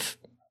kind of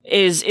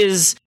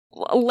is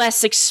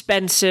less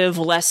expensive,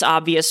 less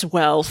obvious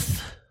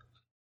wealth.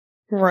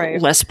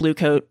 Right. Less blue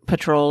coat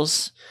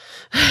patrols.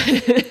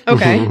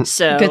 Okay.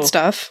 So good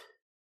stuff.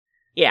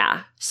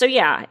 Yeah. So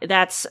yeah,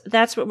 that's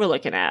what we're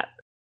looking at.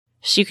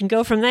 So you can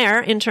go from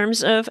there in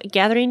terms of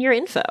gathering your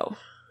info.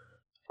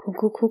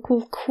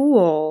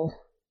 Cool.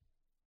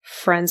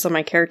 Friends on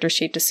my character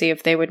sheet to see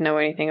if they would know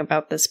anything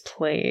about this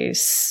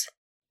place.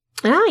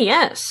 Ah,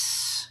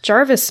 yes.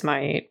 Jarvis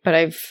might, but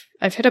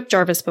I've hit up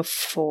Jarvis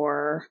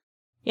before.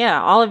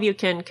 Yeah, all of you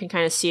can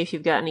kind of see if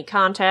you've got any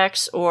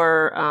contacts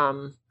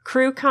or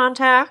crew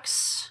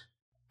contacts.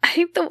 I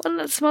think the one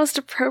that's most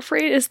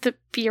appropriate is the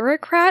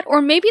bureaucrat,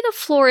 or maybe the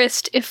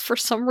florist, if for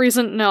some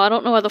reason... No, I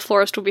don't know why the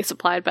florist will be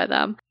supplied by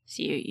them.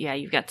 So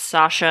you've got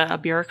Sasha, a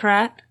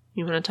bureaucrat.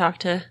 You want to talk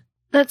to?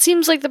 That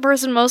seems like the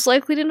person most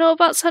likely to know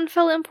about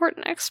Sunfell import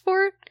and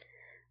export.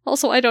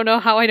 Also, I don't know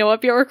how I know a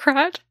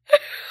bureaucrat.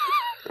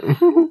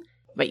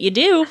 But you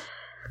do.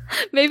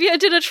 Maybe I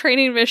did a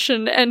training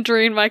mission, and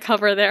during my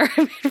cover there,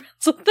 I made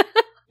friends with them.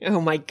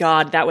 Oh my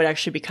god, that would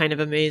actually be kind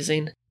of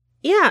amazing.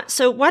 Yeah,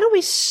 so why don't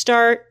we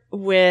start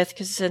with,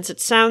 because since it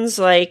sounds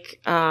like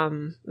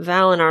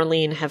Val and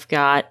Arlene have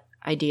got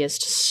ideas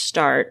to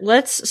start,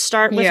 let's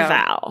start with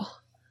Val.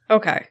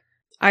 Okay.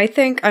 I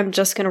think I'm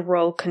just going to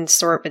roll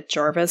consort with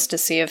Jarvis to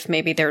see if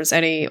maybe there's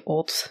any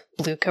old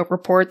Blue Coat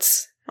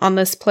reports on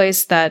this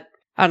place that,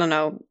 I don't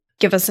know,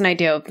 give us an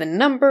idea of the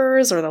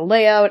numbers or the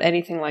layout,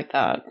 anything like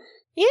that.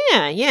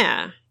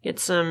 Yeah. Get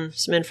some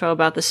info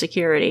about the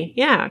security.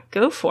 Yeah,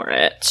 go for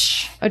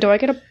it. Oh, do we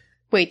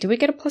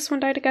get a +1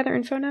 die to gather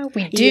info now?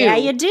 We do. Yeah,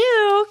 you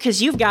do,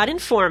 because you've got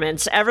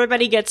informants.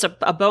 Everybody gets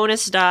a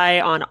bonus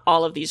die on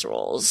all of these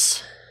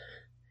rolls.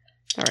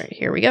 All right,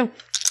 here we go.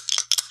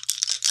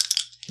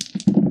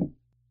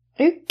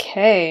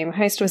 Okay, my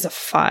highest was a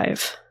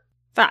 5.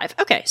 5.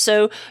 Okay,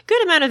 so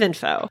good amount of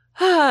info.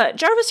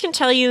 Jarvis can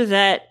tell you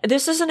that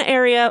this is an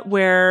area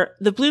where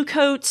the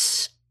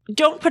Bluecoats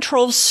don't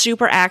patrol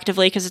super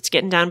actively because it's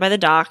getting down by the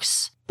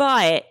docks,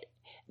 but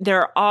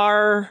there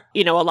are,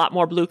 a lot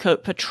more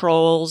Bluecoat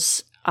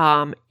patrols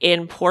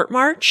in Port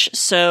March,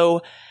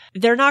 so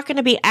they're not going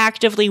to be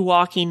actively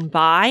walking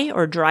by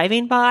or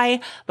driving by,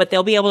 but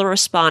they'll be able to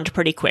respond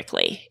pretty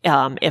quickly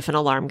if an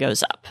alarm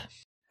goes up.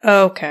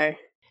 Okay.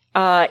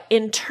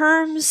 In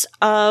terms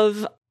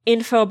of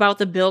info about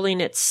the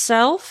building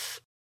itself,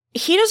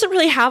 he doesn't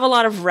really have a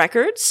lot of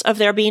records of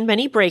there being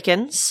many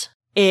break-ins.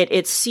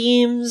 It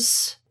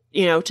seems,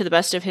 to the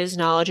best of his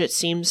knowledge, it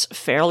seems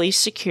fairly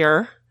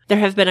secure. There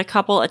have been a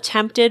couple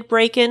attempted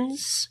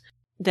break-ins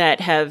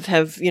that have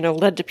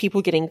led to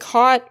people getting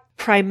caught,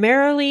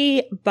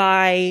 primarily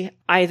by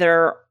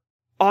either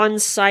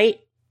on-site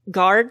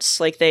guards,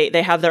 like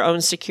they have their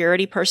own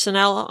security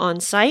personnel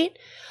on site,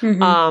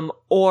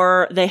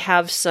 or they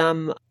have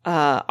some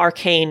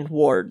arcane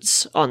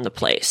wards on the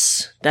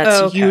place.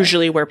 That's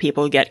usually where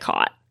people get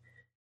caught,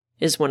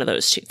 is one of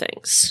those two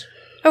things.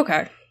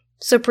 Okay.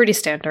 So pretty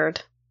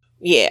standard.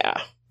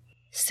 Yeah.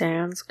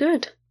 Sounds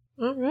good.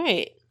 All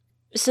right.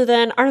 So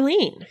then,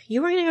 Arlene,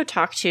 you were going to go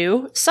talk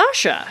to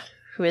Sasha,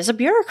 who is a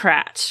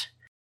bureaucrat.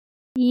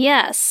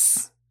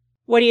 Yes.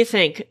 What do you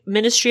think?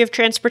 Ministry of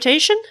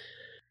Transportation?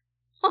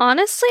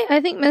 Honestly, I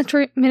think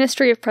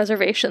Ministry of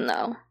Preservation,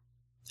 though.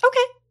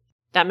 Okay.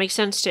 That makes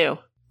sense, too.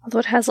 Although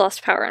it has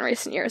lost power in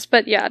recent years.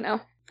 But yeah,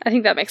 no. I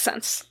think that makes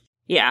sense.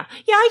 Yeah,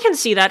 I can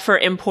see that for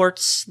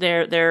imports.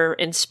 They're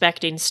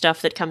inspecting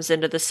stuff that comes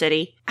into the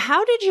city.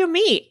 How did you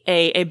meet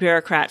a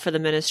bureaucrat for the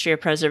Ministry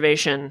of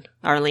Preservation,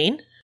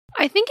 Arlene?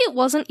 I think it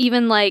wasn't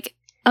even like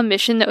a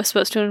mission that was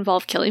supposed to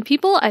involve killing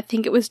people. I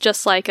think it was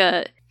just like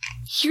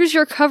here's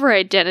your cover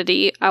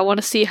identity. I want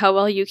to see how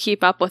well you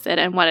keep up with it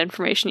and what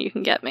information you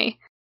can get me.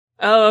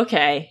 Oh,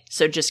 okay.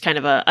 So just kind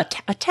of a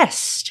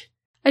test.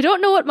 I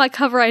don't know what my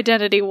cover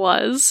identity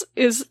was.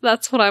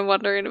 That's what I'm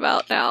wondering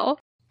about now.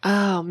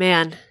 Oh,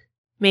 man.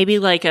 Maybe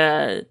like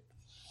an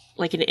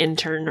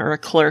intern or a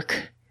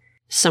clerk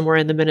somewhere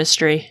in the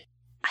ministry.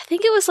 I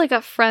think it was like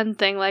a friend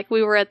thing, like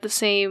we were at the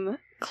same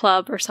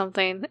club or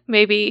something.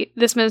 Maybe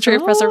this Ministry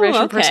of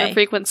Preservation person okay.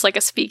 frequents like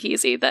a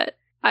speakeasy that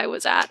I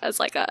was at as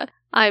like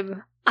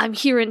I'm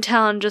here in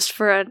town just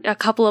for a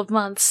couple of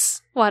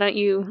months. Why don't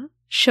you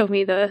show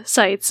me the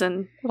sights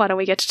and why don't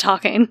we get to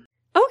talking?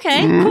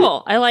 Okay,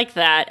 cool. I like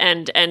that.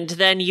 And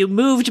then you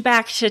moved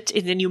back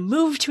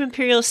to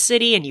Imperial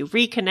City and you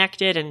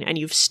reconnected and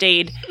you've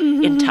stayed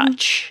in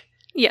touch.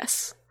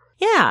 Yes.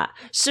 Yeah.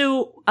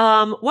 So,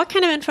 what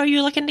kind of info are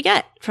you looking to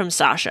get from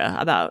Sasha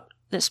about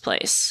this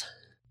place?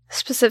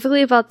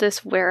 Specifically about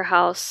this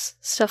warehouse,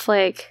 stuff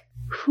like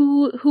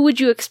who would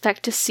you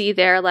expect to see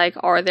there? Like,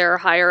 are there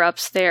higher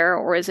ups there,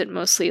 or is it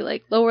mostly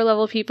like lower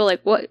level people?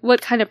 Like,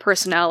 what kind of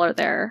personnel are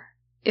there,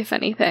 if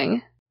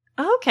anything?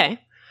 Okay.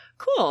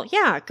 Cool.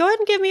 Yeah. Go ahead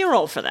and give me a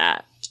roll for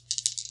that.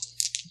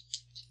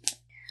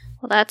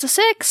 Well, that's a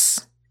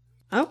 6.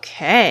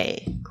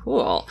 Okay.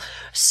 Cool.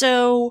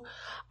 So,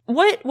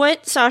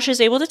 what Sasha is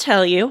able to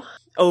tell you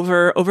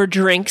over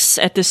drinks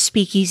at the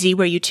speakeasy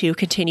where you two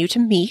continue to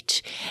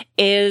meet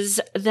is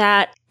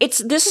that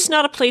this is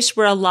not a place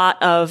where a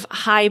lot of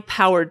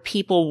high-powered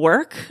people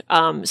work.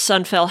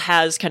 Sunfell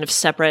has kind of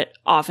separate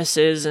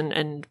offices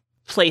and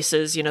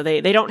places. You know,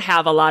 they don't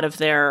have a lot of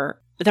their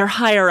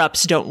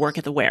higher-ups don't work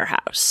at the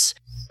warehouse.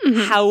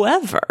 Mm-hmm.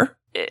 However,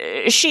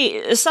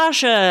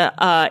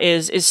 Sasha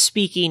is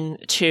speaking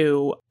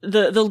to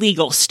the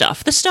legal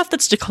stuff, the stuff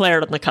that's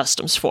declared on the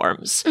customs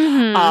forms.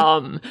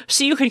 Mm-hmm.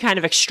 So you can kind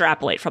of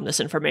extrapolate from this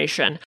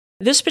information.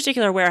 This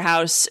particular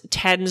warehouse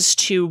tends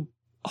to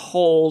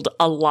hold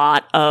a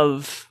lot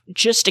of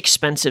just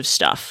expensive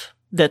stuff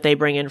that they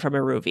bring in from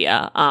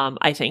Eruvia.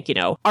 I think,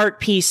 art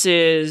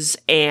pieces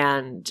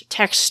and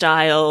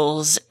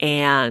textiles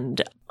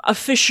and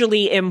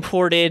officially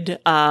imported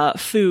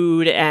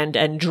food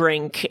and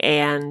drink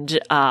and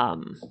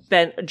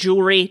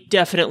jewelry,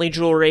 definitely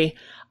jewelry.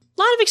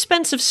 A lot of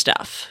expensive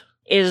stuff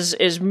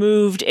is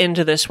moved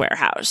into this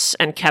warehouse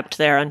and kept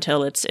there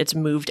until it's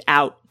moved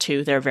out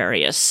to their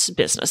various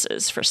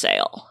businesses for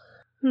sale.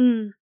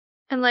 And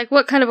like,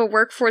 what kind of a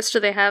workforce do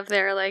they have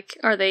there? Like,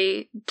 are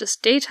they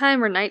just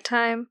daytime or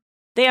nighttime?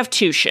 They have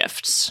 2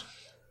 shifts.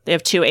 They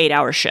have 2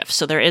 8-hour shifts.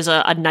 So there is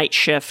a night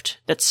shift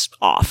that's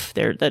off.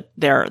 There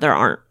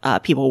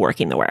aren't people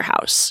working the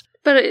warehouse.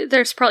 But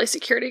there's probably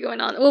security going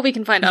on. Well, we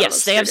can find out.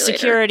 Yes, they have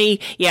security.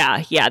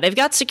 Later. Yeah. They've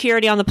got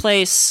security on the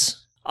place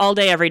all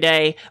day, every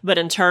day. But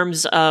in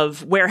terms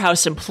of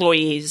warehouse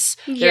employees,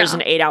 there's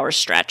an 8-hour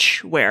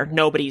stretch where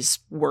nobody's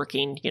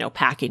working,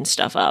 packing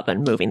stuff up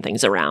and moving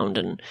things around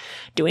and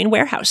doing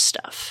warehouse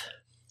stuff.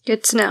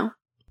 Good to know.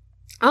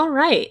 All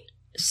right.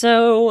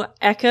 So,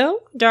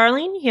 Echo,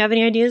 darling, you have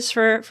any ideas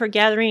for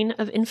gathering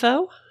of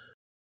info?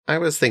 I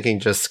was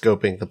thinking just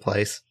scoping the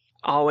place.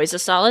 Always a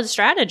solid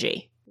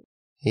strategy.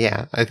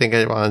 Yeah, I think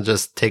I want to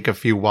just take a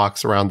few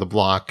walks around the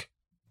block.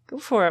 Go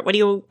for it. What do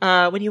you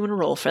want to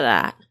roll for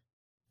that?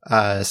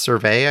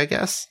 Survey, I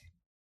guess.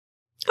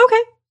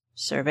 Okay.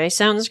 Survey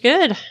sounds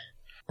good.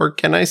 Or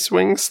can I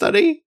swing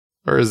study?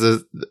 Or is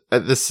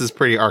this is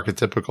pretty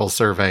archetypical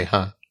survey,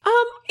 huh?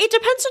 It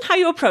depends on how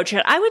you approach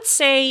it. I would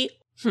say,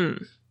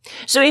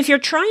 So if you're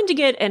trying to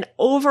get an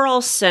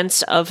overall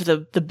sense of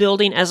the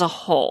building as a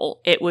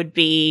whole, it would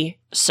be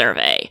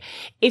survey.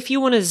 If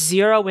you want to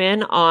zero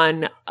in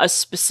on a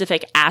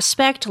specific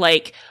aspect,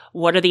 like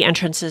what are the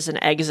entrances and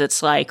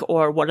exits like,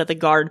 or what are the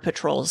guard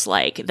patrols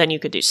like, then you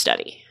could do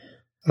study.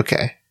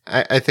 Okay.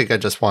 I think I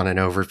just want an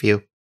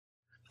overview.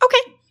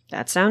 Okay.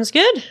 That sounds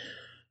good.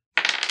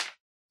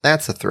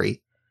 That's a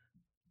 3.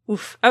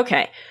 Oof.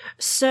 Okay.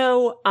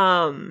 So,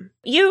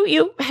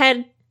 you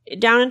head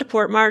down into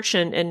Port March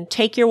and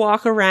take your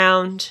walk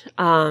around,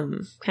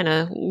 kind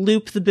of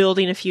loop the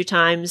building a few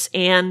times,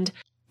 and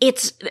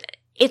it's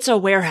a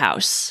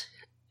warehouse.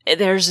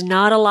 There's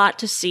not a lot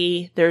to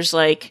see. There's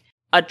like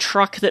a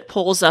truck that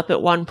pulls up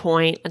at one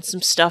point and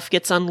some stuff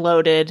gets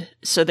unloaded.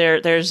 So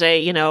there's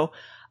a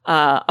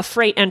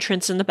freight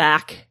entrance in the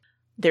back.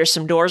 There's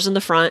some doors in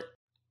the front,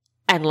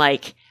 and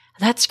like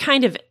that's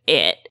kind of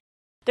it.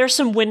 There's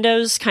some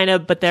windows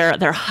but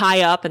they're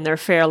high up and they're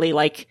fairly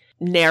like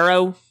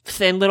narrow,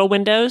 thin little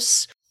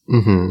windows.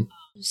 Mm-hmm.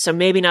 So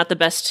maybe not the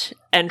best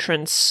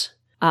entrance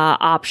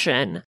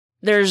option.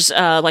 There's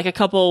like a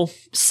couple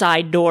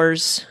side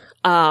doors,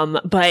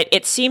 but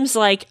it seems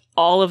like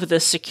all of the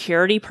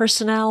security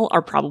personnel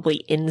are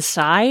probably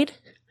inside,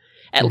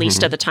 at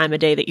least at the time of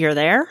day that you're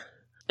there.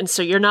 And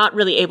so you're not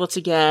really able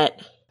to get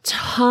a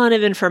ton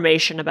of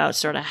information about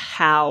sort of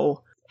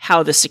how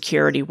the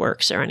security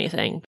works or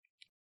anything.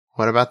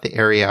 What about the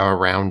area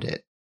around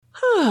it?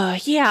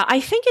 Yeah, I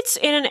think it's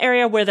in an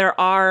area where there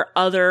are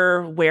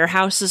other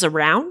warehouses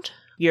around.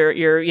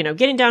 You're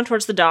getting down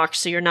towards the docks,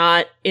 so you're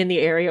not in the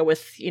area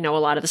with, a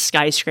lot of the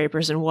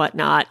skyscrapers and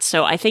whatnot.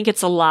 So I think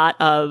it's a lot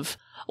of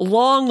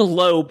long,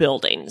 low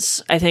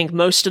buildings. I think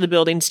most of the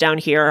buildings down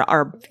here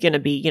are going to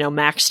be,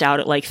 maxed out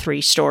at like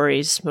 3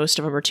 stories. Most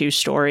of them are 2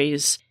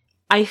 stories.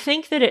 I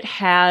think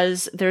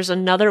that there's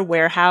another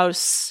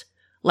warehouse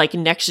like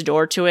next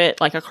door to it,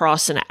 like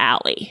across an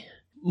alley,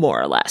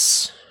 more or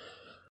less.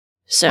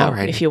 So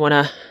Alrighty. If you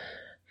want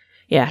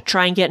to,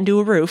 try and get into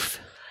a roof.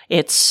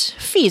 it's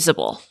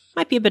feasible.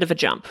 Might be a bit of a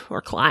jump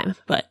or climb,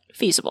 but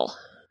feasible.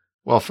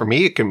 Well, for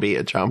me, it can be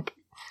a jump.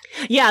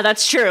 Yeah,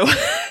 that's true.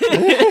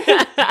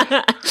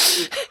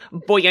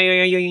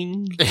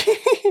 Boing.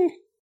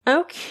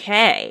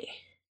 Okay.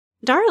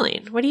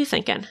 Darlene, what are you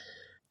thinking?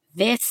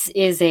 This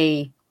is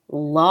a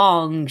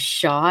long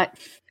shot,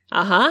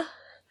 Uh-huh.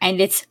 and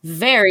it's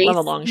very Love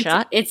a long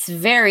shot. It's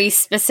very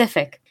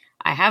specific.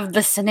 I have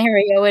the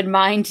scenario in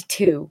mind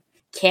too.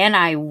 Can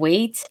I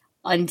wait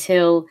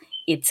until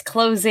it's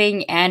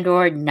closing and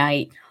or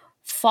night?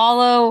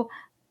 Follow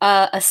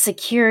a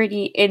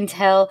security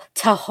intel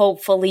to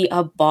hopefully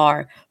a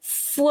bar.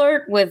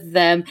 Flirt with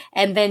them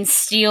and then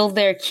steal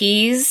their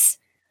keys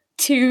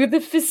to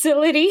the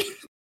facility.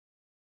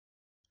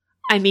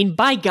 I mean,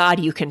 by God,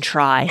 you can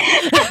try.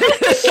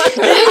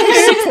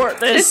 I support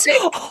this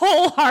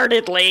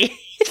wholeheartedly.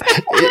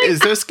 Is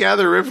this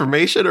gather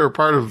information or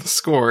part of the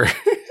score?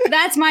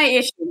 That's my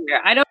issue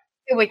here. I don't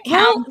think it would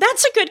Well, count.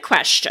 that's a good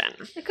question.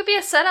 It could be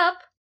a setup.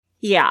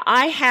 Yeah,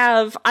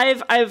 I've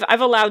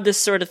allowed this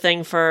sort of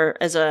thing for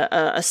as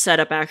a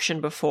setup action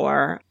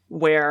before,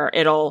 where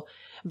it'll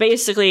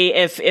basically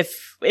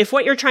if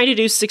what you're trying to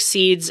do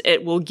succeeds,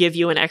 it will give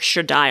you an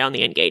extra die on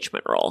the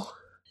engagement roll.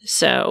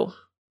 So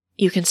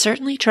you can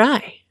certainly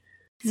try.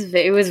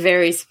 It was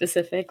very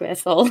specific.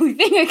 That's the only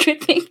thing I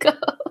could think of.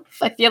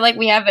 I feel like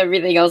we have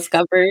everything else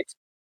covered.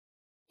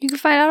 You can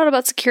find out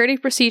about security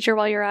procedure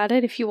while you're at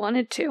it if you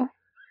wanted to.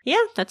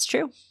 Yeah, that's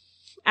true.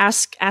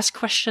 Ask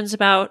questions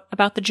about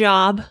the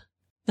job,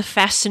 the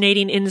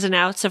fascinating ins and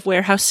outs of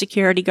warehouse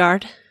security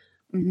guard.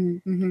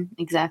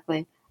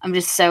 Exactly. I'm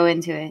just so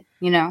into it,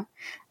 you know?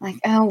 Like,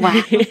 oh,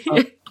 wow.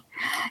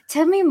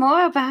 Tell me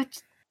more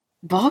about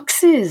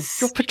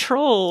boxes. Your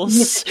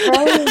patrols. Your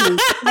patrols,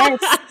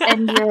 yes,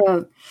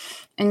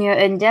 and your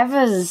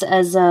endeavors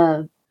as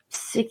a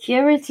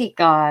security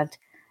guard.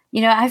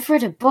 You know, I've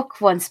read a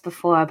book once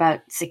before about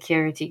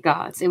security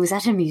guards. It was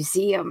at a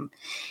museum,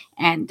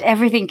 and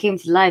everything came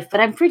to life, but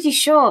I'm pretty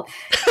sure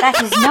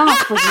that is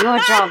not what your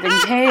job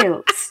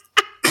entails.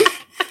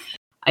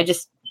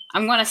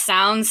 I'm going to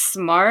sound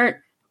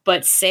smart,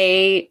 but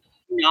say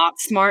not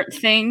smart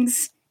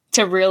things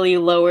to really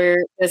lower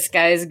this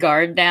guy's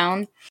guard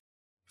down.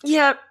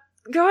 Yeah,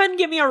 go ahead and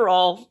give me a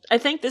roll. I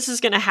think this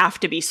is going to have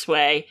to be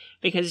sway,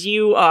 because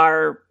you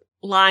are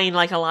lying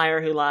like a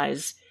liar who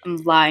lies. I'm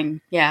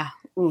lying. Yeah.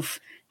 Oof.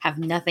 Have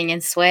nothing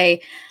in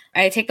sway.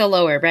 I take the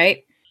lower,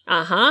 right?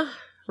 Uh-huh.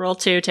 Roll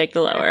 2, take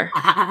the lower.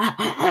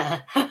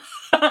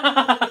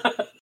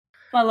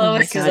 My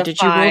lowest is a 5.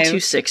 Did you roll 2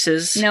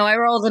 6s? No, I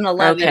rolled an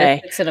 11, Okay.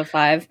 a 6 and a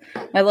 5.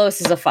 My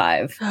lowest is a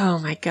 5. Oh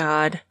my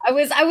god. I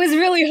was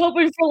really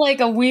hoping for like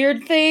a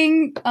weird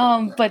thing,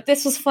 but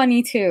this was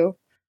funny too.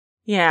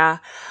 Yeah.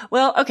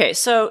 Well, okay,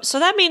 so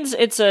that means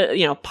it's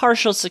a,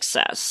 partial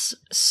success.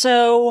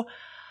 So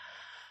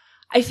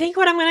I think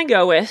what I'm going to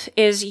go with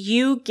is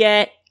you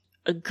get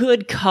a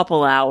good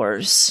couple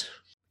hours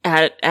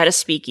at a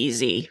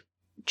speakeasy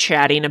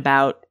chatting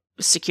about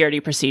security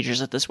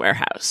procedures at this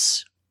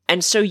warehouse.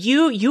 And so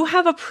you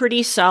have a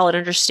pretty solid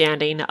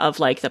understanding of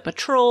like the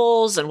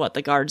patrols and what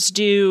the guards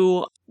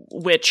do,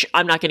 which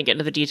I'm not going to get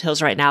into the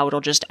details right now. It'll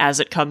just, as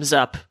it comes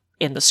up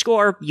in the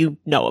score, you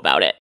know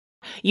about it.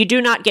 You do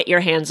not get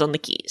your hands on the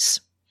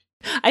keys.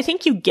 I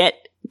think you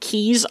get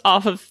keys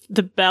off of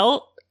the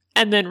belt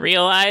and then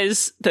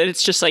realize that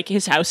it's just like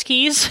his house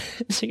keys.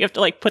 So you have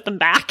to like put them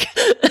back.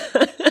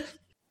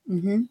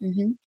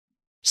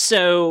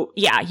 So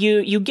yeah,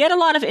 you get a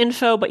lot of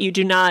info, but you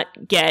do not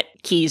get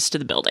keys to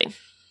the building.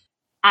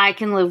 I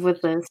can live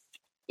with this.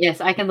 Yes,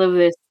 I can live with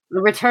this.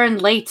 Return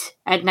late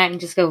at night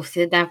and just go,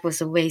 that was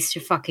a waste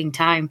of fucking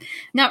time.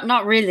 No,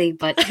 not really,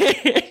 but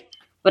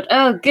but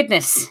oh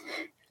goodness.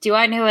 Do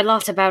I know a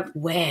lot about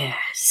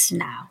wares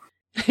now?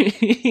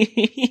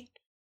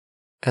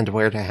 And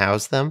where to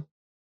house them?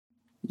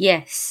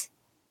 Yes.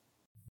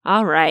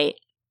 All right.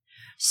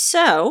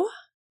 So,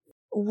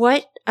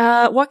 what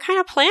kind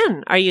of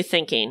plan are you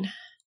thinking?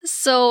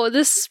 So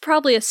this is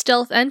probably a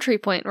stealth entry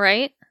point,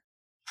 right?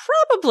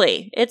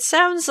 Probably. It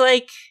sounds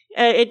like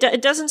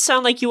it doesn't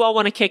sound like you all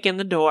want to kick in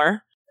the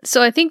door.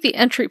 So I think the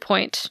entry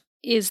point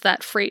is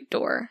that freight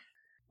door.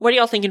 What are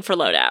y'all thinking for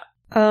loadout?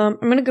 I'm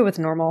gonna go with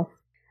normal.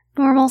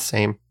 Normal.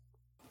 Same.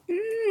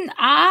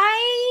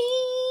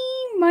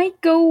 I might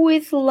go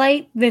with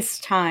light this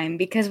time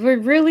because we're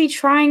really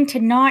trying to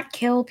not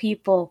kill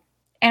people.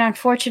 And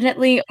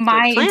unfortunately,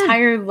 my plan.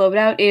 entire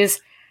loadout is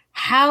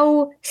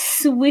how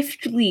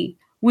many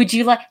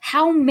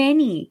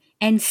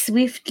and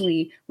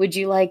swiftly would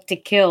you like to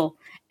kill?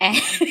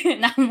 And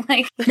I'm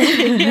like,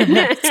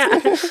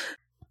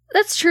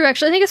 That's true,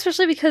 actually. I think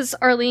especially because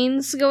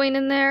Arlene's going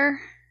in there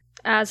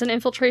as an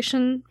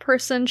infiltration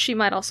person, she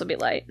might also be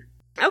light.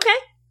 Okay.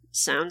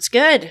 Sounds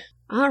good.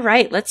 All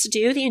right, let's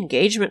do the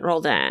engagement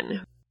roll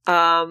then.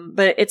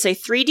 But it's a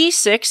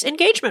 3d6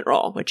 engagement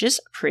roll, which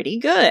is pretty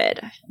good.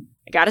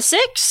 I got a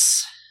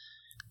 6.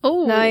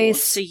 Oh,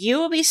 Nice. So you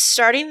will be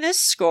starting this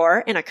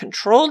score in a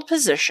controlled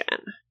position.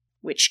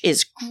 which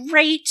is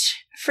great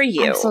for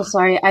you. I'm so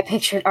sorry. I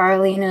pictured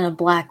Arlene in a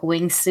black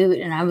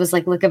wingsuit, and I was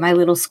like, look at my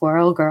little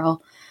squirrel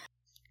girl.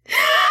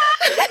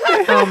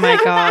 Oh my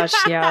gosh,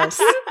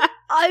 yes.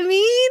 I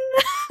mean,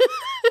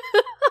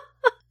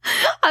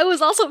 I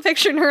was also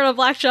picturing her in a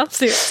black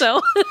jumpsuit,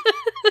 so.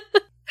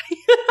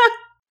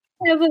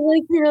 I was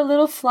like, you're a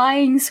little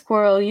flying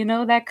squirrel, you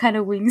know, that kind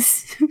of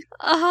wingsuit.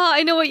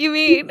 I know what you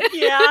mean.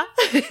 Yeah.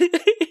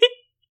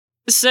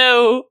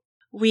 So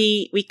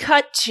we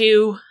cut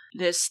to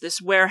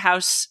this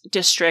warehouse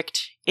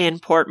district in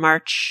Port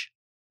March.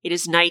 It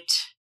is night.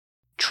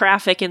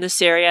 Traffic in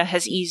this area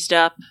has eased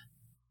up.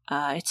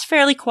 It's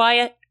fairly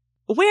quiet.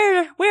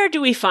 Where do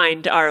we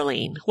find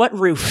Arlene? What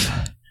roof?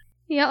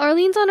 Yeah,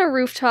 Arlene's on a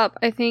rooftop,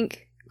 I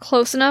think,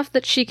 close enough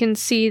that she can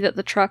see that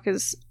the truck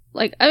is,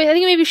 like, I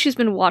think maybe she's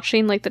been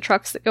watching, like, the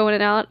trucks that go in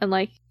and out, and,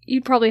 like,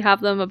 you'd probably have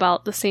them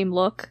about the same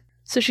look.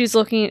 So she's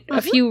looking at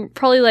a few,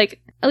 probably,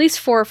 like, at least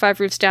 4 or 5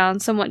 roofs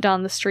down, somewhat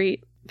down the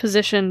street,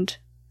 positioned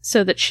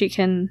so that she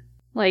can,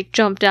 like,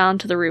 jump down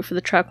to the roof of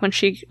the truck once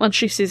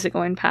she sees it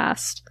going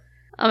past.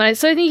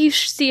 So I think you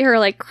see her,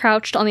 like,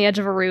 crouched on the edge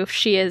of a roof.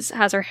 She has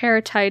her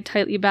hair tied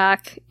tightly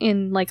back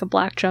in, like, a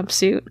black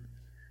jumpsuit.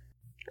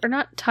 Or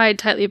not tied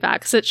tightly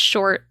back, because it's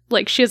short.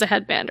 Like, she has a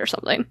headband or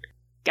something.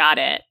 Got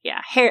it.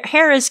 Yeah,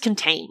 hair is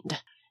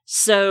contained.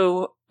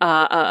 So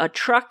a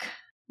truck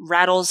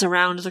rattles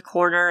around the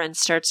corner and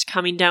starts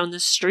coming down the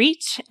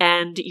street,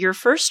 and your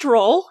first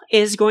roll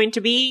is going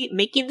to be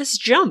making this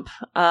jump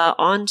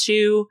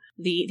onto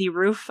the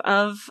roof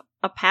of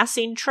a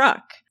passing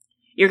truck.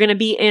 You're going to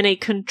be in a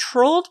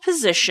controlled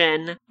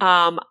position.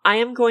 I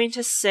am going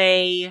to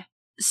say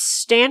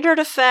standard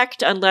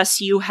effect unless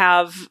you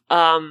have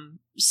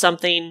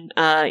something,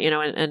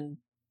 an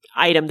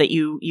item that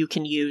you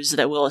can use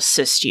that will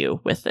assist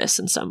you with this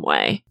in some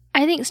way.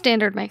 I think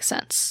standard makes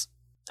sense.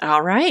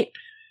 All right.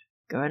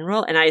 Go ahead and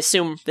roll. And I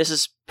assume this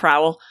is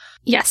Prowl.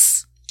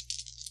 Yes.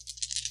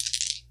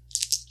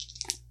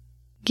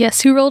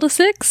 Guess who rolled a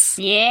 6?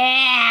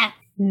 Yeah!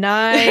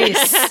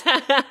 Nice.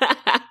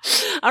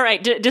 All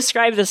right.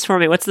 Describe this for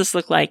me. What's this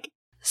look like?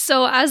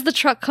 So as the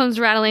truck comes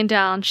rattling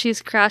down,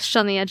 she's crouched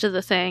on the edge of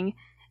the thing,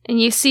 and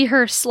you see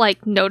her,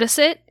 like, notice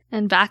it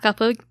and back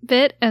up a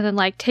bit, and then,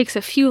 like, takes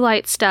a few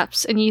light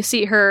steps, and you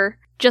see her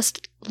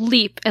just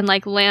leap and,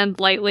 like, land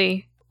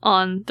lightly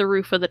on the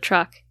roof of the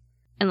truck.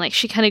 And, like,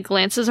 she kind of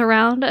glances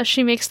around as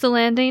she makes the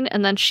landing,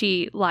 and then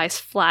she lies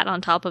flat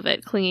on top of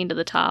it, clinging to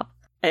the top.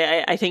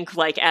 I think,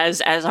 like,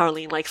 as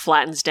Arlene, like,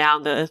 flattens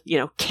down, the,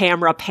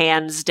 camera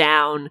pans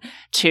down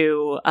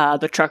to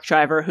the truck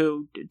driver,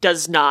 who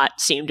does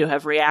not seem to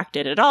have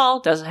reacted at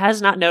all,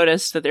 has not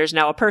noticed that there's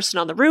now a person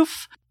on the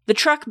roof. The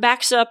truck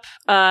backs up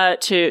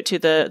to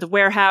the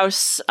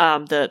warehouse.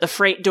 The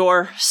freight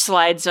door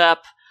slides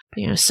up.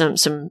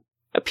 Some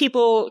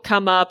people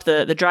come up.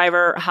 The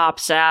driver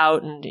hops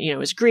out and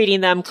is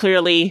greeting them.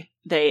 Clearly,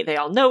 they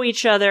all know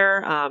each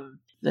other.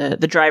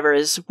 The driver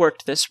has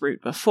worked this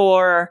route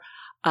before.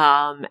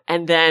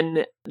 And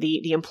then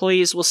the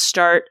employees will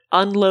start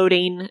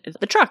unloading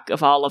the truck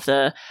of all of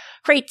the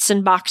crates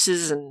and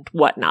boxes and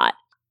whatnot.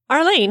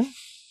 Arlene,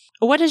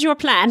 what is your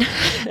plan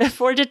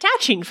for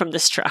detaching from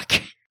this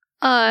truck?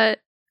 Are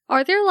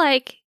there,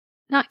 like,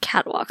 not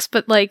catwalks,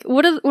 but, like,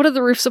 what do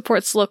the roof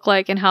supports look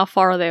like, and how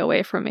far are they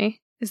away from me?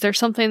 Is there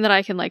something that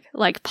I can,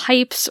 like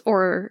pipes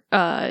or,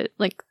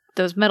 like,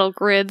 those metal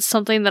grids,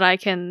 something that I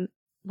can,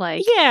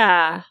 like...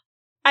 Yeah,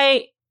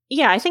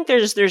 I think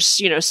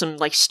there's some,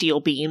 like, steel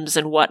beams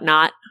and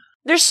whatnot.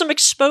 There's some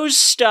exposed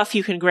stuff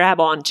you can grab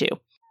onto.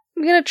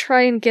 I'm gonna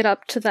try and get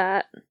up to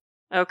that.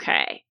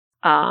 Okay.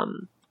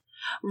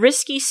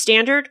 Risky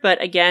standard,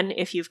 but again,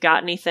 if you've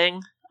got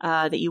anything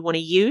that you want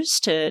to use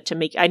to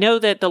make... I know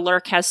that the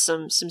Lurk has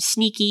some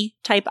sneaky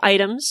type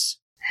items.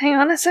 Hang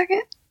on a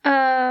second.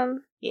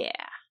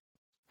 Yeah.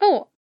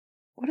 Oh,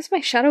 what is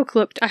my shadow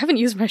cloak? I haven't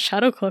used my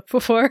shadow cloak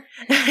before.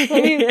 let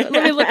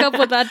me look up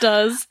what that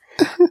does.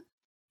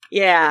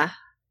 Yeah.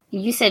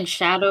 You said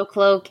shadow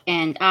cloak,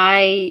 and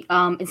I,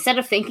 instead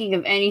of thinking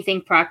of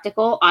anything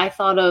practical, I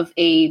thought of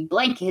a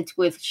blanket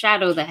with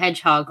Shadow the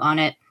Hedgehog on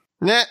it.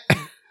 Nah.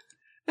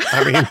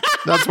 I mean,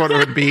 that's what it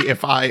would be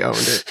if I owned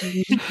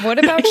it.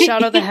 What about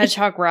Shadow the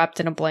Hedgehog wrapped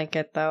in a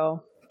blanket,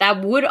 though?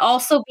 That would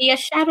also be a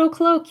shadow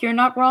cloak. You're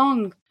not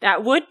wrong.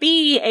 That would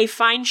be a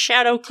fine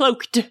shadow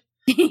cloaked.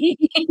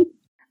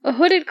 A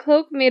hooded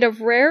cloak made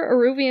of rare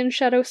Aruvian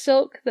shadow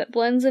silk that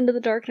blends into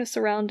the darkness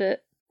around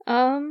it.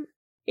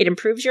 It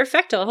improves your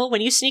effect level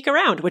when you sneak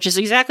around, which is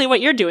exactly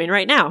what you're doing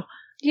right now.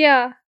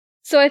 Yeah.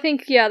 So I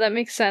think, that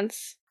makes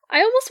sense. I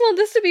almost want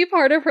this to be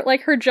part of her,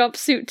 like, her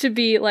jumpsuit to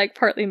be, like,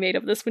 partly made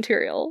of this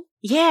material.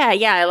 Yeah,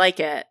 I like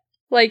it.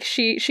 Like,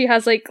 she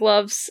has, like,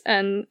 gloves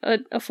and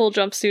a full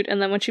jumpsuit,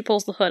 and then when she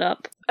pulls the hood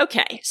up.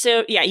 Okay,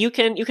 so, yeah, you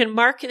can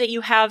mark that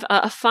you have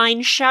a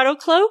fine shadow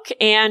cloak,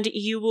 and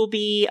you will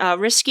be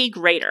risky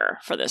greater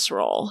for this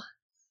role.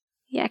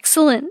 Yeah,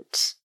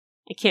 excellent.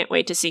 I can't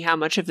wait to see how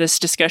much of this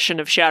discussion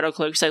of shadow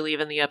cloaks I leave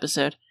in the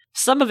episode.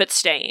 Some of it's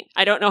staying.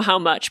 I don't know how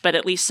much, but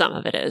at least some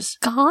of it is.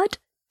 God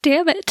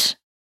damn it.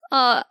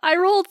 I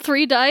rolled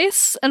 3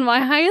 dice, and my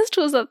highest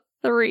was a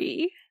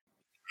 3.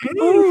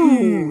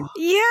 Ooh.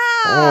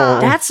 Yeah!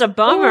 That's a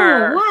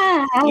bummer.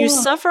 Oh, wow. You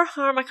suffer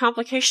harm, a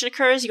complication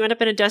occurs, you end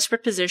up in a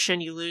desperate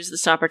position, you lose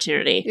this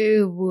opportunity.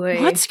 Ooh,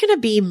 boy. What's going to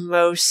be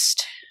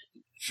most...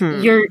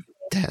 Your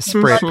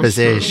Desperate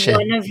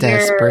position.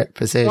 Desperate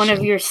position. one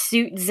of your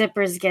suit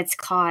zippers gets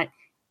caught,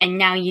 and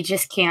now you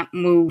just can't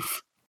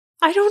move.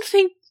 I don't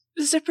think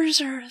zippers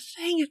are a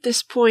thing at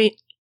this point.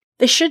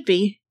 They should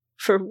be,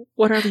 for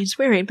what Arlene's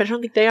wearing, but I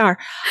don't think they are.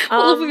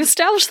 Well, if we've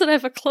established that I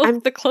have a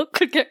cloak, the cloak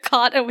could get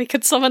caught, and we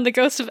could summon the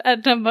ghost of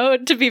Edna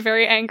Mode to be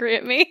very angry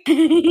at me.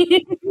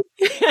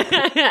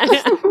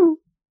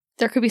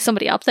 There could be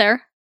somebody up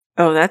there.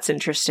 Oh, that's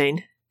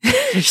interesting.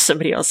 If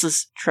somebody else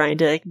is trying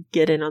to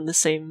get in on the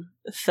same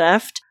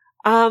theft.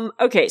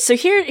 Okay, so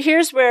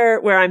here's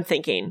where I'm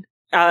thinking.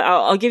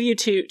 I'll give you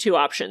two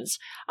options.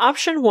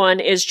 Option 1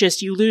 is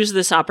just you lose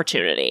this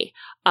opportunity.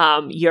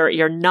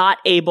 You're not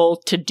able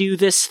to do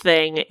this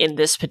thing in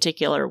this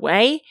particular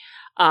way.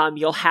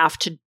 You'll have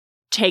to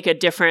take a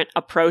different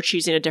approach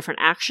using a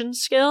different action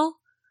skill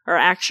or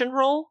action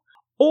roll,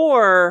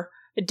 or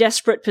a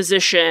desperate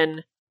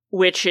position,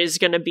 which is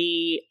going to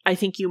be, I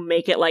think you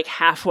make it like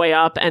halfway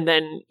up and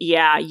then,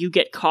 you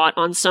get caught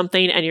on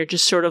something and you're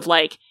just sort of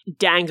like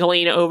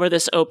dangling over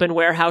this open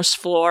warehouse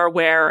floor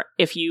where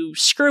if you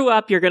screw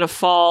up, you're going to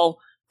fall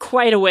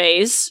quite a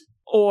ways.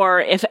 Or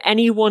if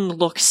anyone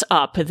looks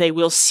up, they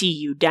will see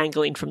you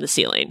dangling from the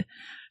ceiling.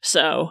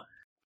 So.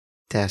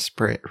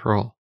 Desperate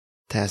roll.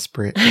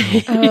 Desperate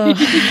roll.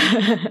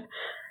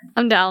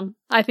 I'm down.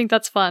 I think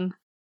that's fun.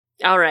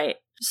 All right.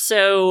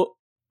 So,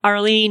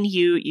 Arlene,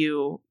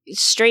 you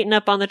straighten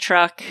up on the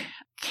truck,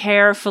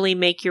 carefully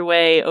make your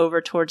way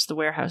over towards the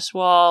warehouse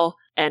wall.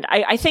 And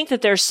I think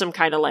that there's some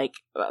kind of like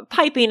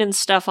piping and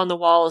stuff on the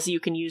walls you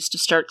can use to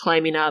start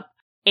climbing up.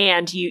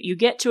 And you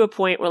get to a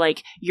point where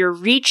like you're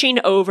reaching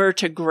over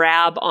to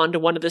grab onto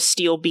one of the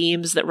steel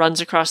beams that runs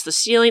across the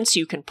ceiling so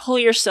you can pull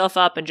yourself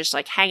up and just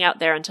like hang out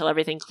there until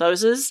everything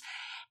closes.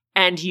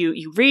 And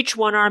you reach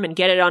one arm and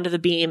get it onto the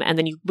beam, and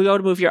then you go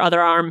to move your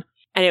other arm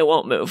and it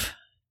won't move.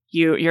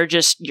 Your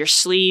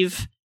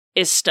sleeve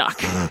is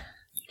stuck.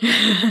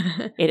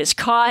 It is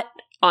caught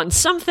on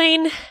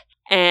something,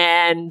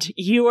 and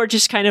you are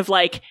just kind of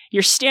like,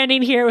 you're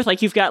standing here with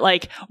like, you've got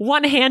like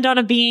one hand on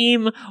a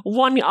beam,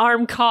 one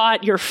arm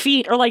caught, your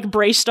feet are like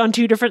braced on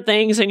 2 different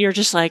things, and you're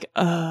just like,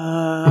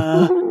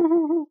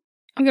 I'm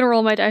gonna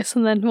roll my dice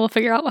and then we'll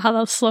figure out how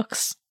this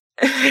looks.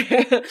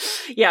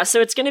 Yeah,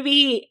 so it's gonna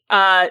be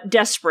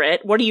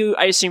desperate.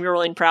 I assume you're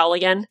rolling prowl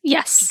again?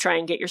 Yes. To try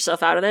and get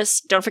yourself out of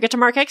this. Don't forget to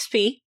mark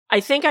XP. I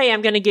think I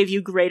am going to give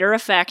you greater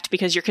effect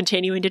because you're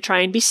continuing to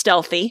try and be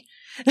stealthy.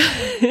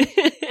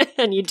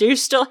 And you do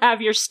still have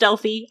your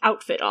stealthy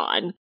outfit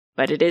on,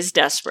 but it is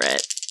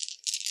desperate.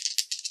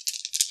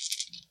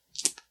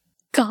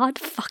 God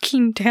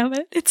fucking damn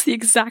it. It's the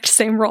exact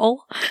same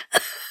roll.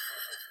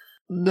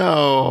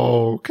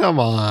 No, come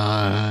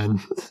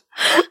on.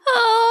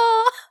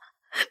 Oh,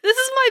 this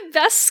is my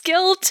best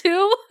skill,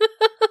 too.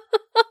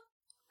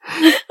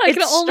 I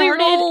can only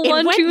roll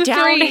 1, 2, 3.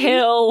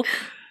 Downhill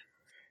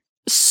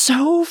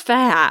so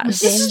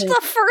fast. This is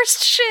the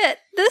first shit.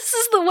 This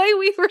is the way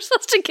we were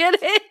supposed to get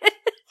it.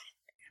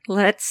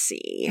 Let's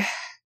see. You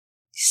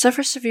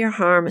suffer severe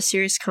harm. A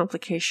serious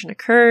complication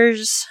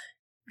occurs.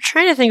 I'm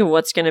trying to think of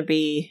what's going to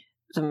be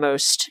the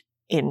most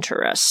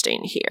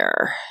interesting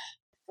here.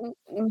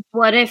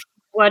 What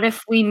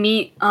if we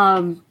meet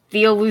the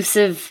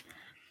elusive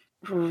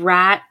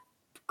rat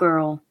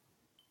girl?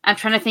 I'm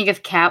trying to think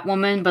of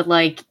Catwoman, but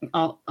like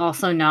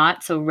also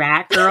not. So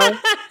rat girl.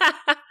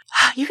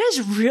 You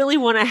guys really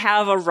want to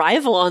have a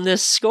rival on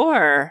this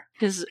score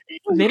because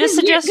Mina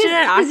suggested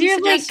it.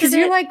 Because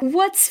you're like,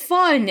 what's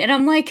fun? And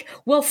I'm like,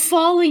 well,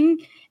 falling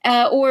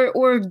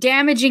or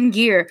damaging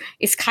gear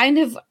is kind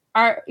of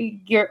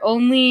your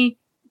only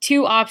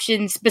 2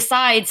 options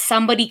besides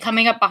somebody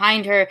coming up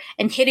behind her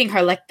and hitting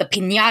her like the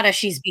piñata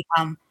she's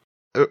become.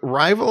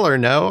 Rival or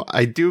no,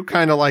 I do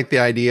kind of like the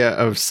idea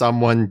of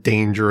someone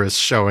dangerous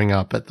showing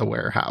up at the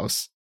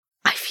warehouse.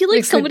 I feel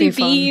like somebody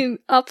being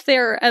up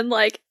there and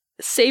like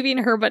saving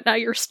her, but now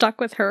you're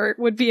stuck with her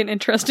would be an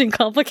interesting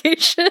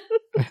complication.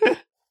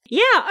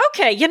 Yeah,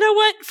 okay. You know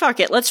what? Fuck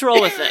it. Let's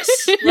roll with this.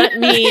 Let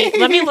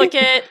me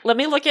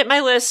look at my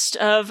list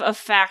of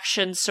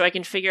factions so I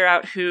can figure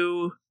out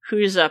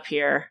who's up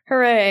here.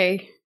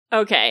 Hooray.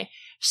 Okay.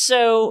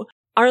 So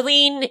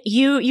Arlene,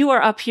 you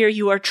are up here,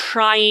 you are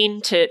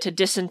trying to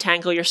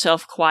disentangle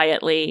yourself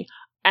quietly,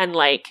 and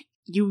like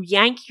you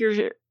yank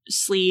your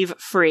sleeve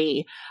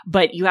free,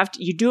 but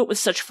you do it with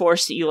such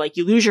force that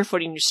you lose your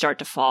footing and you start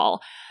to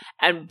fall.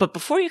 But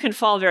before you can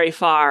fall very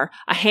far,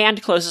 a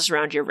hand closes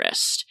around your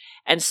wrist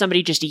and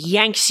somebody just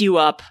yanks you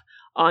up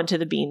onto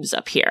the beams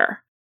up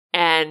here.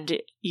 And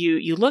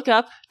you look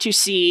up to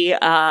see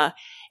a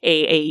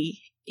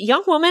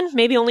young woman,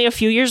 maybe only a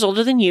few years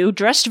older than you,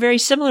 dressed very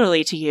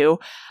similarly to you,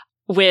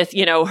 with,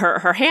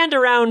 her hand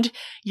around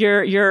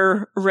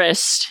your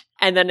wrist,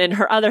 and then in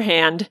her other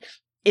hand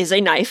is a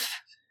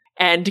knife.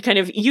 And kind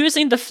of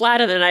using the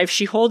flat of the knife,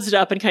 she holds it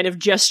up and kind of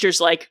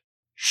gestures like,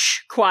 shh,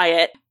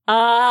 quiet.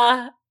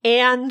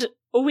 And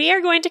we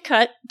are going to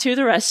cut to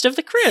the rest of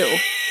the crew.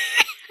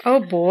 Oh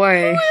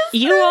boy.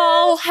 You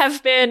all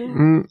have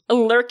been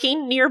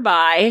lurking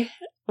nearby,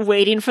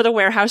 waiting for the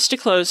warehouse to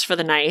close for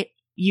the night.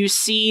 You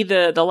see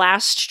the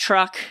last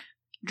truck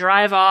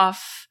drive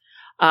off.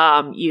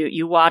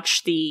 You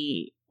watch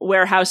the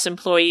warehouse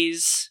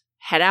employees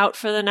head out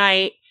for the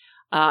night.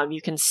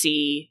 You can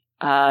see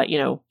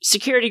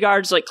security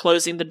guards like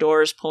closing the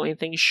doors, pulling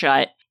things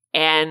shut.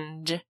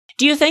 And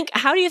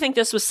how do you think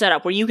this was set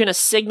up? Were you going to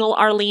signal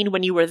Arlene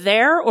when you were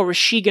there, or was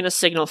she going to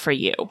signal for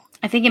you?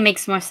 I think it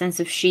makes more sense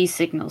if she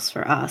signals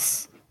for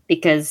us,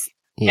 because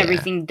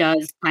everything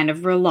does kind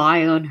of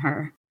rely on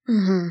her.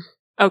 Mm-hmm.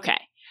 Okay.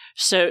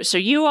 So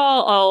you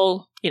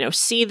all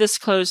see this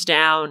close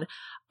down,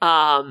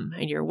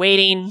 and you're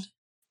waiting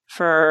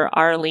for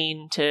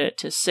Arlene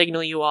to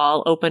signal you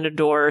all, open a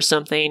door or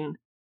something.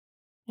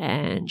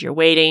 And you're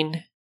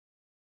waiting,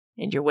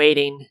 and you're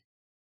waiting.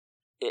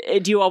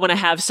 Do you all want to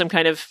have some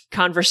kind of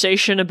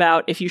conversation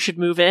about if you should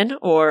move in,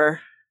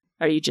 or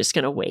are you just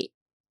going to wait?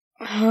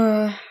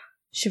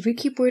 Should we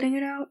keep waiting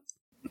it out?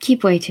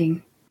 Keep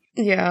waiting.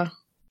 Yeah.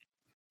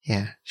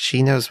 Yeah,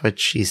 she knows what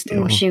she's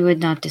doing. She would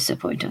not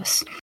disappoint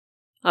us.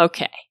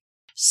 Okay.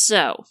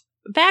 So,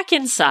 back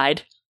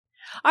inside.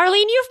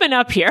 Arlene, you've been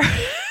up here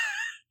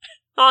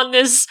on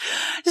this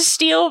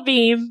steel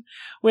beam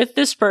with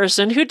this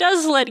person who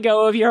does let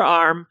go of your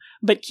arm,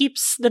 but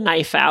keeps the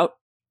knife out.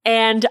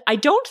 And I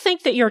don't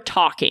think that you're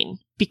talking,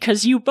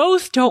 because you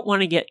both don't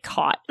want to get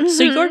caught. Mm-hmm.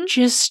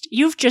 So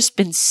you've just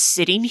been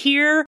sitting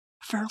here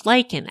for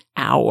like an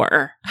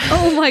hour.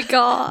 Oh my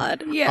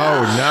god. Yeah.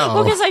 Oh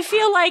no. Because I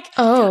feel like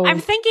I'm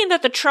thinking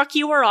that the truck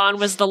you were on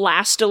was the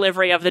last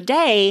delivery of the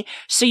day,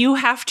 so you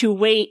have to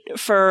wait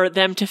for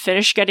them to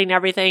finish getting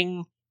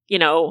everything,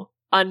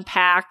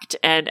 unpacked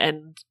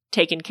and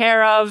taken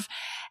care of.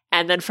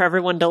 And then for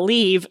everyone to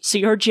leave, so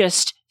you're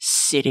just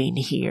sitting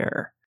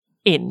here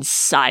in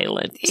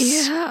silence.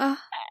 Yeah.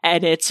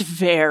 And it's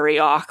very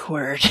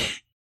awkward.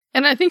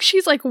 And I think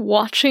she's,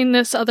 watching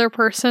this other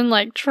person,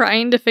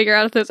 trying to figure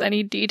out if there's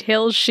any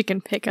details she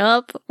can pick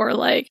up, or,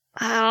 I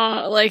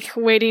don't know,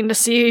 waiting to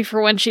see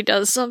for when she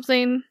does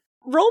something.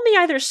 Roll me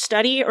either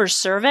study or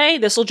survey.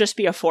 This will just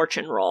be a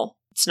fortune roll.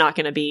 It's not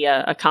going to be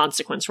a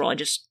consequence roll.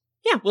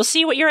 We'll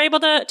see what you're able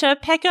to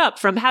pick up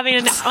from having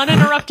an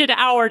uninterrupted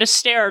hour to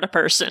stare at a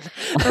person.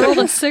 I rolled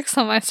a 6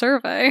 on my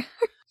survey.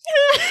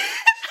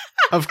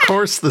 Of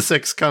course the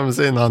 6 comes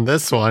in on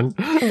this one.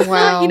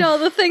 Wow.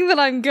 The thing that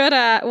I'm good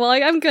at,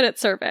 I'm good at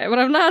survey, but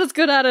I'm not as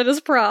good at it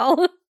as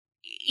prowl.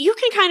 You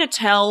can kind of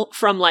tell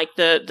from,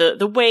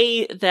 the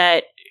way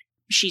that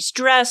she's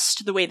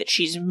dressed, the way that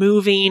she's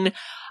moving.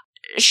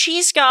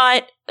 She's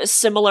got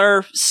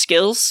similar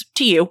skills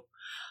to you.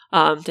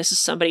 This is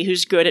somebody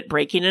who's good at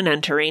breaking and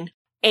entering.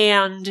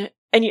 And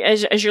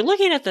as you're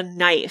looking at the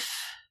knife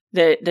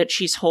that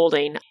she's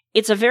holding,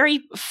 it's a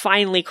very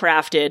finely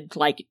crafted,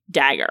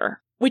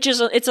 dagger, which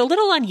it's a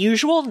little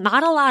unusual.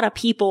 Not a lot of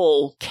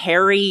people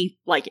carry,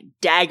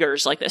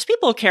 daggers like this.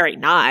 People carry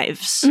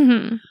knives,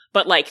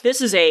 but,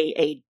 this is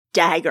a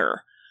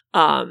dagger.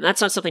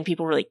 That's not something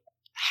people really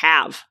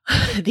have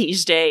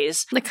these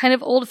days. The kind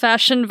of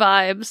old-fashioned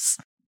vibes.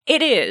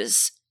 It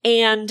is.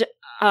 And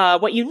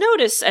what you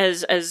notice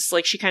as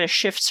she kind of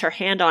shifts her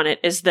hand on it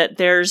is that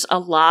there's a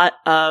lot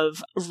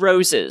of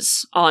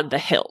roses on the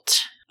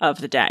hilt of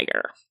the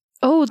dagger.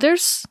 Oh,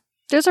 there's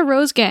a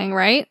rose gang,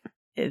 right?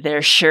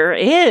 There sure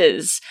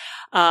is.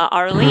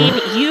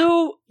 Arlene,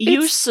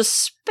 you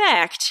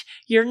suspect,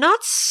 you're not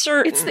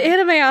certain. It's the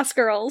anime-ass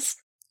girls.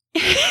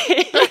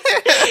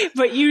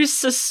 But you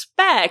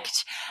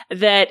suspect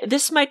that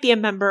this might be a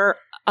member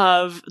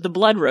of the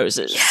Blood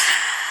Roses.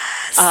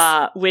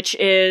 Yes! Which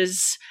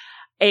is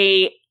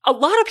a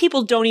lot of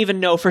people don't even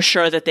know for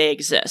sure that they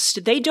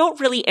exist. They don't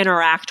really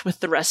interact with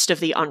the rest of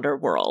the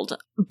underworld.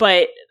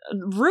 But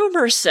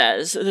rumor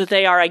says that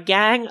they are a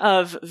gang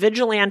of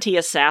vigilante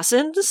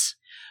assassins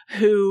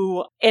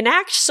who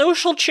enact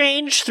social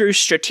change through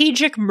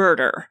strategic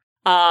murder.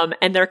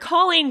 And their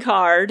calling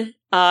card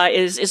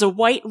is a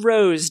white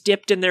rose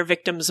dipped in their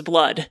victim's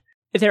blood.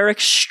 They're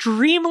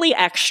extremely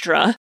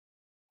extra.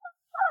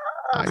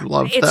 I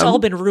love them. It's all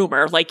been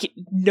rumor.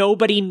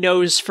 Nobody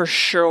knows for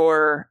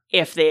sure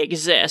if they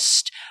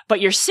exist.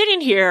 But you're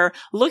sitting here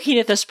looking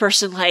at this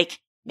person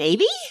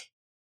maybe?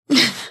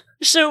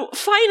 So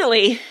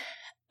finally,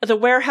 the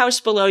warehouse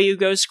below you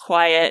goes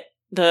quiet.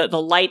 The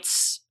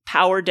lights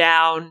power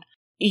down.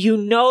 You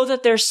know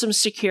that there's some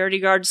security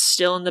guards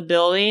still in the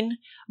building,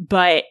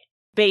 but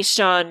based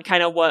on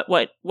kind of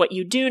what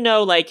you do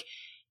know,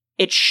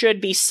 it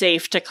should be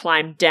safe to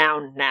climb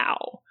down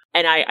now.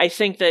 And I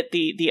think that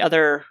the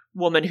other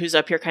woman who's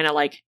up here kind of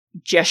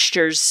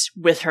gestures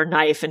with her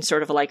knife and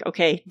sort of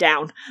okay,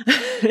 down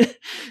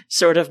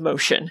sort of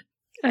motion.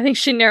 I think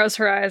she narrows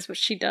her eyes, but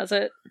she does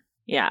it.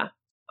 Yeah.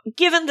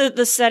 Given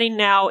the setting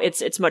now,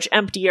 it's much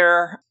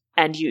emptier,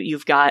 and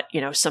you've got,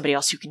 somebody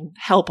else who can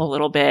help a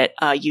little bit,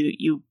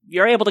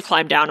 you're able to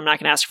climb down. I'm not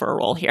going to ask for a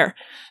roll here.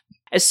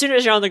 As soon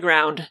as you're on the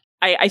ground,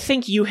 I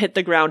think you hit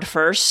the ground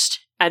first,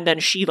 and then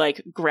she,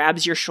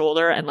 grabs your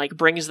shoulder and,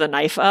 brings the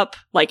knife up,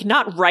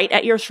 not right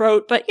at your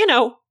throat, but,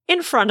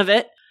 in front of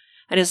it,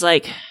 and is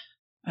like,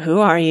 "Who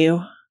are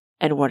you,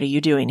 and what are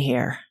you doing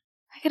here?"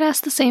 I could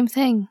ask the same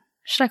thing.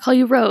 Should I call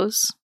you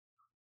Rose?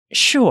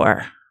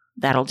 Sure,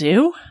 that'll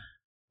do.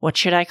 What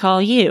should I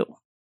call you?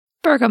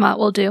 Bergamot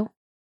will do.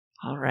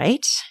 All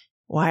right.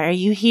 Why are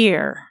you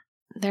here?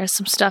 There's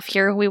some stuff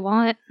here we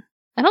want.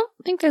 I don't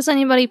think there's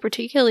anybody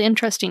particularly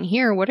interesting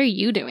here. What are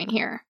you doing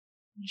here?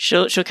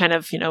 She'll kind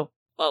of,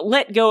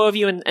 let go of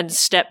you and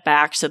step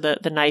back so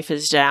the knife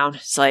is down.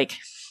 It's like,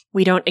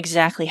 we don't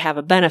exactly have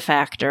a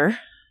benefactor,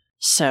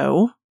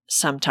 so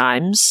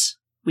sometimes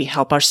we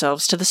help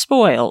ourselves to the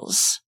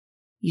spoils.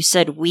 You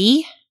said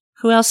we?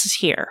 Who else is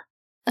here?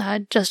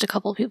 Just a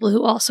couple people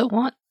who also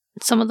want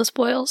some of the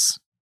spoils.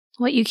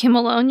 What, you came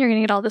alone? You're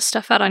gonna get all this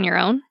stuff out on your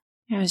own?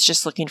 I was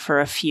just looking for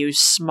a few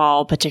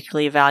small,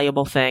 particularly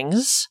valuable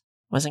things.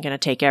 Wasn't gonna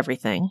take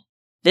everything.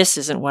 This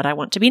isn't what I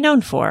want to be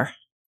known for.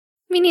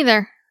 Me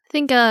neither. I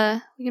think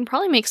we can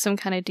probably make some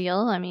kind of deal.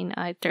 I mean,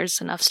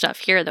 there's enough stuff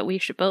here that we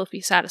should both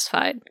be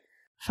satisfied.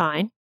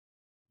 Fine.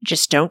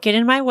 Just don't get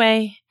in my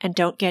way and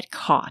don't get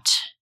caught.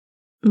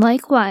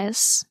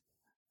 Likewise.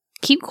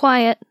 Keep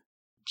quiet.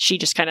 She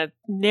just kind of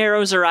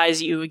narrows her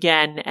eyes at you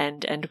again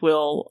and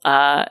will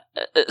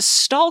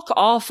stalk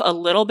off a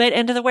little bit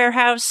into the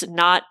warehouse,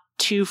 not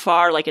too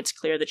far, it's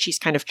clear that she's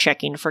kind of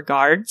checking for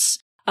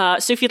guards.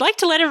 So if you'd like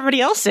to let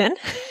everybody else in,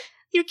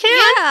 you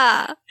can.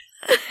 Yeah.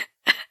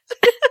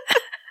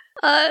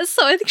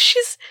 So I think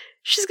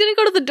she's gonna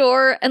go to the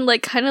door and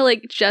kind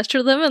of gesture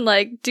to them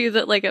and do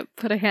that,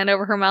 put a hand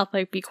over her mouth,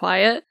 be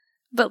quiet,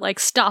 but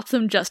stop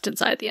them just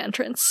inside the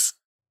entrance.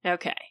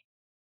 Okay.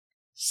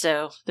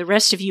 So the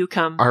rest of you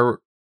come.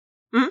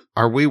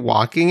 Are we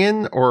walking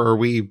in, or are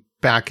we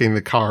backing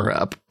the car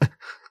up?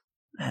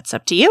 That's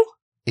up to you.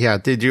 Yeah,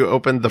 did you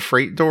open the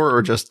freight door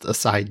or just a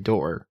side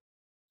door?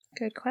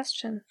 Good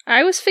question.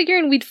 I was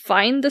figuring we'd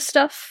find the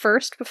stuff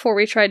first before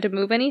we tried to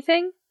move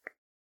anything,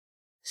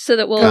 so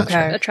that we'll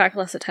attract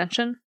less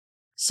attention.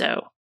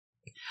 So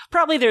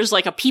probably there's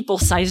a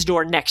people-sized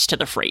door next to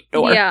the freight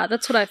door. Yeah,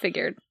 that's what I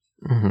figured.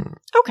 Mm-hmm.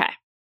 Okay.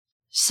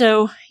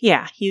 So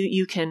yeah,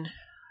 you can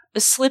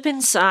slip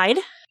inside.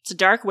 It's a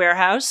dark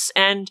warehouse,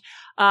 and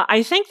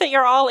I think that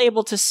you're all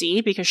able to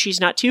see, because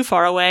she's not too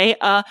far away,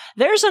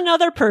 there's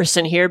another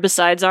person here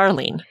besides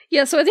Arlene.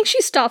 Yeah, so I think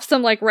she stops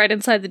them right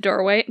inside the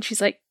doorway, and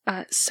she's like,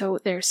 so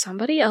there's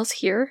somebody else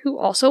here who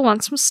also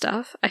wants some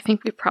stuff. I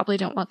think we probably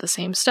don't want the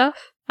same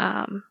stuff.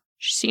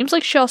 She seems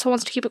like she also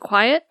wants to keep it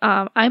quiet.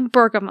 I'm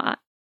Bergamot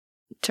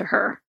to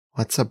her.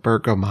 What's a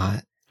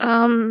bergamot?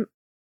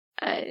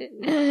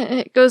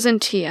 It goes in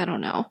tea, I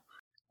don't know.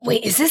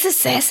 Wait, is this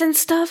assassin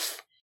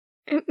stuff?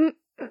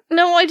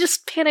 No, I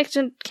just panicked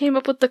and came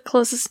up with the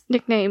closest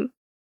nickname.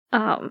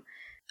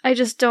 I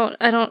just don't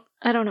know,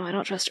 I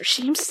don't trust her.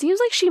 She seems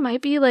like she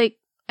might be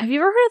have you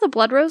ever heard of the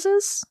Blood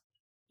Roses?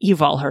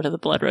 You've all heard of the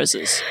Blood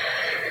Roses.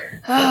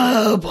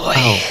 Oh boy.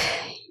 Oh.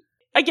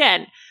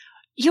 Again,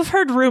 you've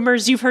heard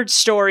rumors, you've heard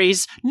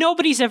stories.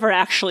 Nobody's ever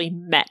actually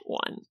met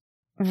one.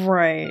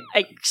 Right.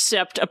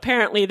 Except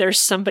apparently there's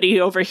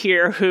somebody over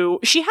here who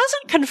she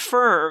hasn't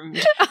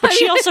confirmed, but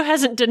she also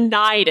hasn't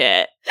denied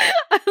it.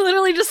 I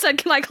literally just said,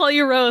 "Can I call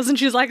you Rose?" And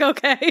she's like,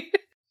 "Okay."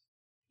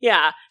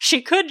 Yeah,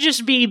 she could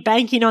just be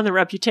banking on the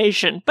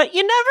reputation, but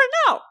you never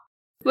know.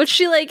 But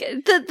she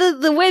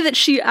the way that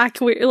she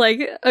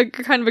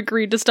kind of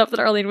agreed to stuff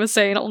that Arlene was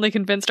saying only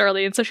convinced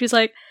Arlene. So she's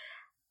like,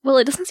 "Well,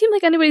 it doesn't seem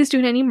like anybody's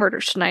doing any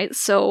murders tonight,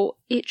 so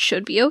it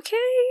should be okay."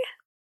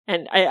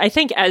 And I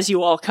think as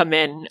you all come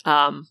in,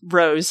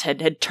 Rose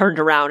had turned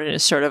around and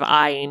is sort of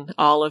eyeing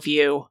all of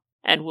you,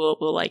 and will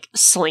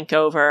slink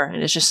over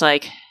and is just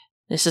like,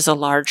 "This is a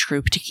large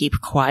group to keep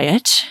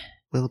quiet.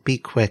 We'll be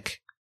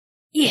quick."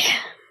 Yeah.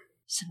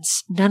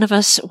 Since none of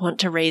us want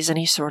to raise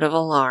any sort of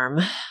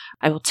alarm,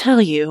 I will tell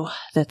you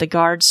that the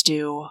guards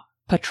do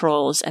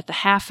patrols at the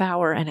half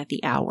hour and at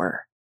the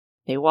hour.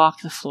 They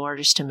walk the floor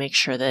just to make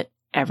sure that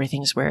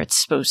everything's where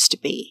it's supposed to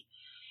be.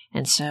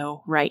 And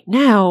so right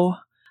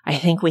now, I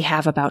think we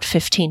have about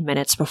 15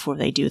 minutes before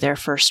they do their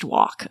first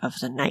walk of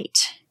the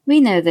night.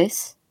 We know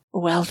this.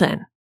 Well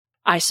then,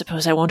 I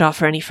suppose I won't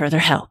offer any further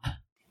help.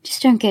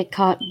 Just don't get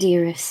caught,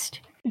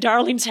 dearest.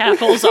 Darlene's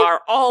hackles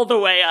are all the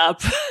way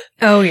up.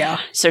 Oh,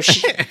 yeah. So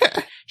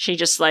she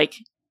just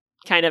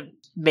kind of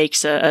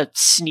makes a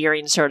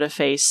sneering sort of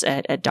face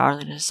at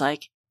Darling and is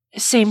like,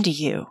 "Same to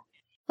you."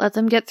 Let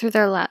them get through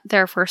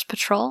their first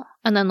patrol,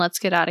 and then let's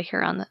get out of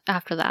here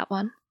after that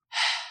one.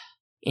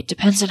 It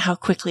depends on how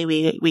quickly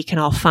we can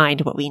all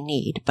find what we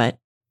need, but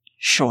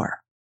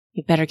sure,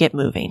 you better get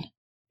moving.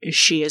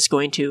 She is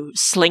going to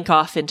slink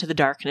off into the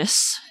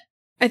darkness.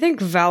 I think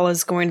Val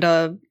is going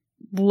to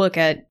look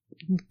at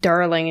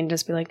Darling and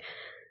just be like,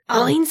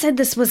 Arlene said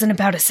this wasn't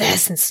about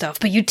assassin stuff,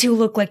 but you two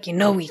look like you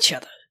know each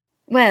other.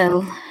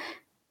 Well,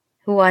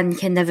 one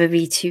can never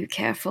be too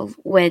careful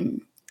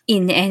when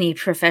in any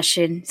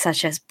profession,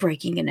 such as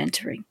breaking and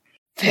entering.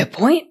 Fair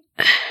point.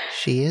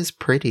 She is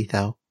pretty,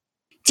 though.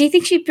 Do you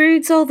think she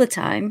broods all the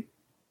time?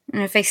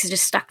 And her face is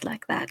just stuck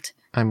like that?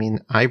 I mean,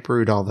 I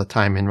brood all the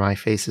time and my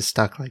face is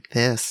stuck like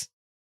this.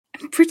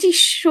 I'm pretty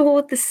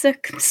sure the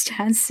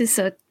circumstances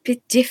are a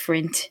bit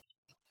different.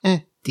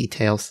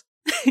 Details.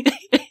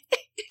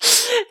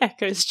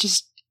 Echo's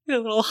just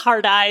little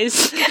hard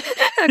eyes.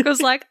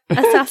 Echo's like,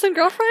 assassin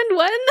girlfriend,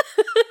 when?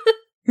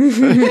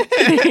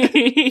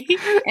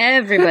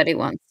 Everybody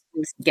wants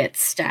to get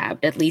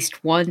stabbed at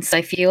least once,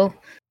 I feel.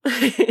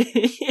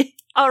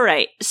 All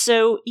right,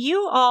 so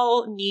you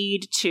all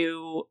need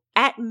to,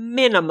 at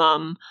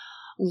minimum,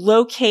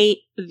 locate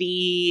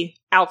the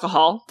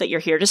alcohol that you're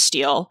here to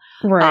steal.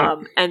 Right.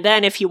 And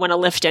then if you want to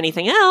lift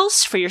anything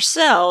else for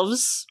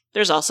yourselves,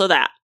 there's also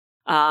that.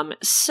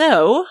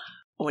 So,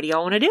 what do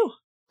y'all want to do?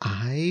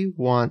 I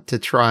want to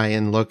try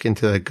and look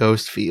into the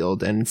ghost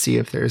field and see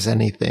if there's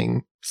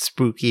anything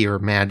spooky or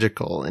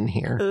magical in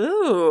here.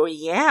 Ooh,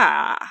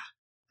 yeah.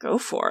 Go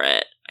for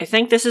it. I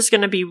think this is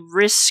going to be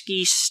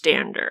risky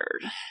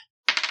standard.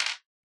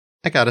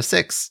 I got a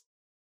 6.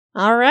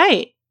 All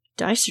right.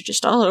 Dice are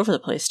just all over the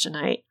place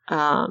tonight.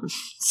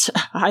 So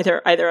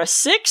either a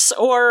 6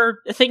 or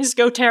things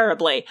go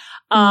terribly.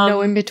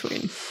 No in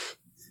between.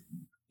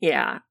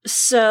 Yeah.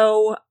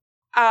 So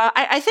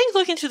I think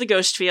looking through the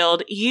ghost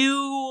field,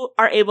 you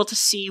are able to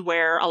see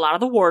where a lot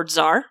of the wards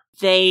are.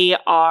 They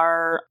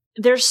are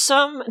there's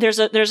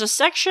a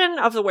section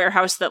of the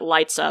warehouse that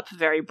lights up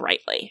very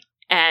brightly.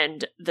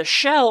 And the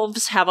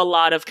shelves have a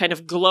lot of kind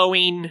of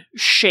glowing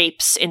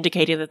shapes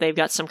indicating that they've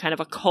got some kind of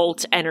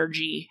occult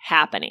energy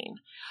happening.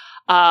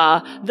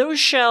 Those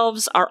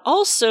shelves are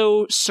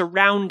also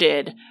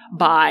surrounded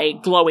by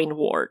glowing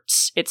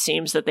wards. It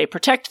seems that they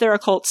protect their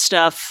occult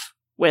stuff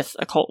with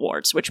occult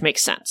wards, which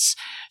makes sense.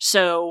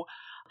 So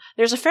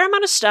there's a fair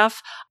amount of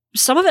stuff.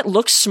 Some of it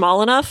looks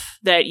small enough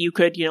that you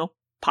could,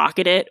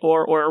 pocket it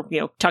or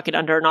tuck it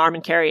under an arm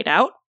and carry it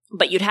out.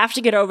 But you'd have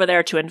to get over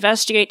there to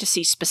investigate to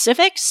see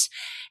specifics,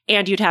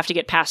 and you'd have to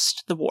get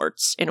past the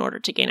wards in order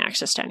to gain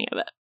access to any of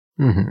it.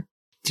 Mm-hmm.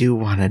 Do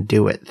want to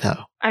do it,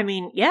 though. I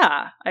mean,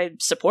 yeah, I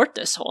support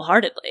this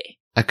wholeheartedly.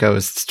 Echo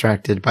is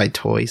distracted by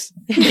toys.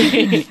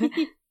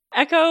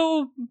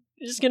 Echo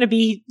is going to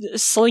be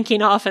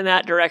slinking off in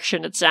that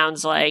direction, it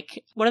sounds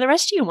like. What do the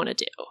rest of you want to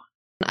do?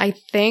 I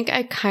think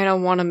I kind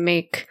of want to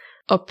make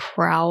a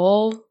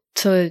prowl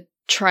to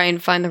try and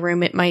find the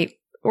room it might,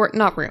 or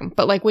not room,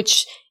 but like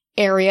which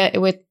area it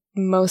would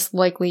most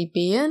likely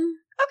be in.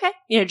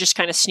 Okay. Just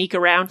kind of sneak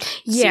around,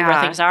 see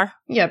where things are.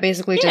 Yeah,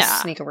 basically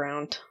just sneak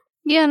around.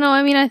 Yeah, no,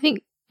 I mean, I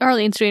think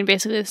Arlene's doing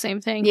basically the same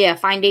thing. Yeah,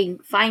 finding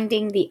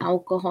the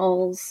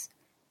alcohols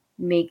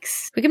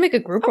makes... We can make a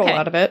group roll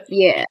out of it.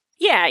 Yeah.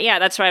 Yeah,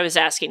 that's what I was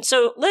asking.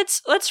 So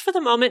let's for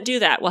the moment do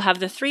that. We'll have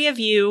the three of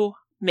you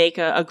make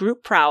a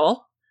group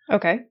prowl.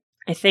 Okay.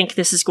 I think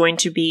this is going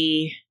to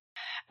be...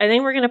 I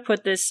think we're going to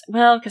put this...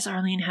 Well, because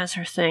Arlene has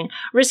her thing.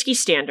 Risky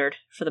standard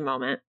for the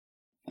moment.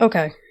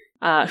 Okay.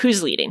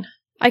 Who's leading?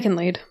 I can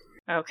lead.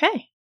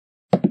 Okay.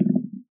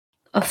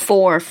 A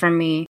 4 from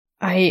me.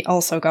 I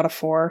also got a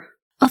 4.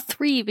 A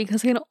 3,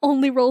 because I can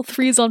only roll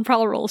 3s on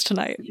prowl rolls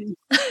tonight.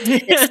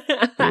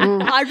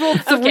 I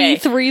rolled 3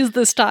 3s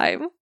this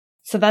time.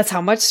 So that's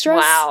how much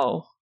stress?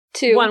 Wow.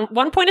 2.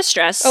 1 point of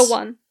stress. Oh,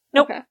 1.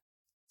 Nope. Okay.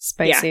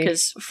 Spicy. Yeah,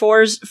 because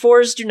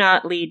fours do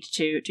not lead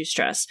to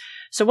stress.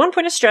 So 1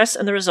 point of stress,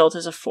 and the result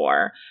is a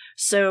 4.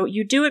 So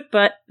you do it,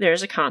 but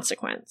there's a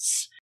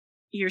consequence.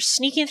 You're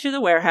sneaking through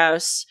the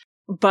warehouse,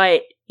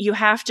 but you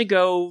have to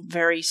go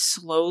very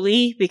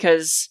slowly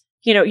because,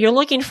 you're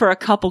looking for a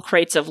couple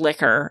crates of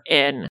liquor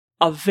in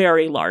a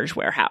very large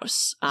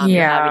warehouse.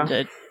 You're having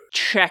to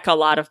check a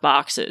lot of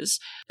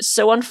boxes.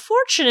 So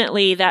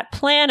unfortunately, that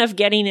plan of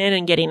getting in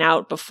and getting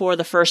out before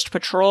the first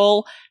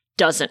patrol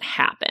doesn't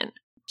happen.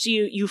 So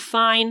you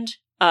find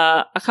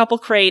a couple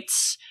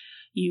crates.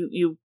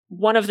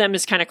 One of them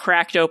is kind of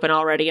cracked open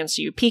already, and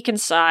so you peek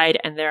inside,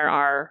 and there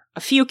are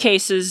a few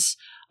cases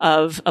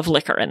of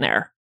liquor in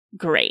there.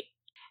 Great.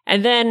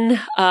 And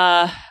then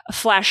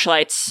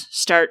flashlights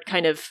start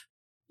kind of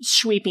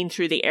sweeping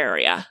through the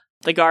area.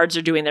 The guards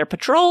are doing their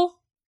patrol,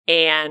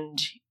 and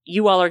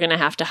you all are going to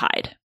have to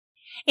hide.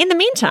 In the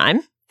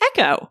meantime,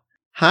 Echo.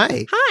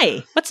 Hi.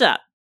 Hi. What's up?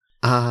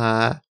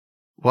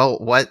 Well,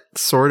 what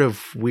sort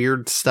of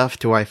weird stuff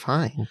do I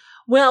find?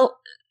 Well,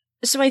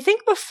 so I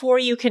think before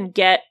you can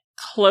get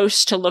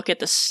close to look at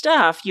the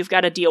stuff, you've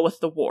got to deal with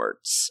the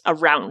wards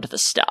around the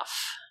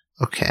stuff.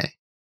 Okay.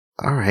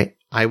 All right.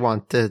 I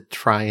want to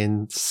try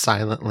and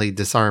silently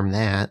disarm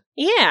that.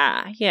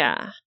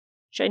 Yeah.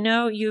 Which I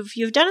know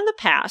you've done in the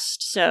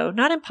past, so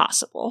not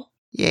impossible.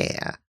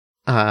 Yeah.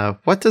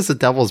 What does a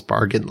devil's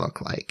bargain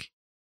look like?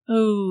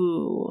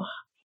 Ooh.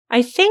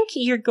 I think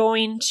you're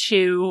going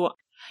to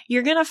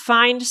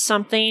find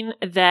something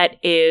that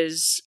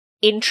is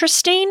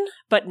interesting,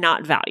 but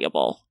not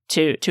valuable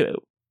to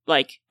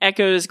like,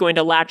 Echo is going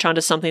to latch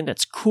onto something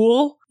that's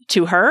cool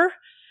to her,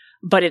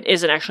 but it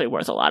isn't actually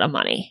worth a lot of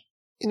money.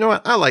 You know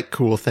what? I like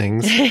cool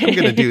things. I'm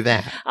going to do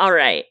that. All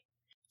right.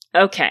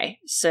 Okay,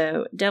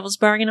 so Devil's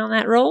Bargain on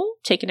that roll.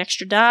 Take an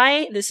extra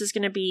die. This is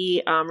going to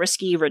be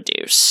risky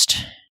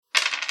reduced.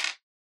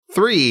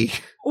 3.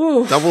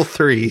 Ooh. Double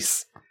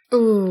 3s.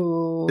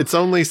 Ooh. It's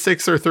only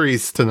 6 or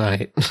 3s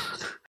tonight.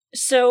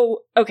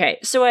 So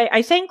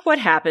I think what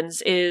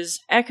happens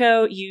is,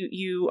 Echo,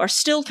 you are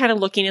still kind of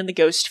looking in the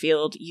ghost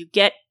field. You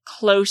get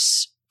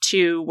close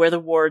to where the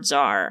wards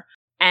are,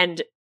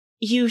 and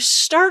you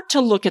start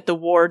to look at the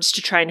wards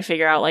to try and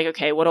figure out, like,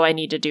 okay, what do I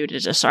need to do to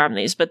disarm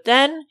these? But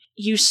then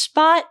you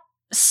spot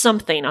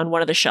something on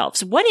one of the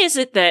shelves. What is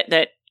it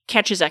that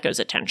catches Echo's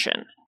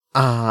attention?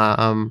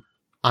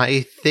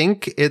 I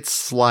think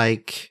it's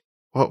like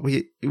what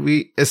we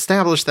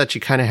established that she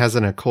kind of has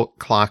an occult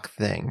clock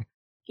thing.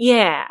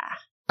 Yeah.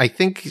 I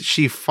think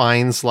she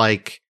finds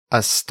like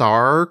a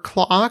star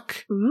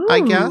clock, Ooh.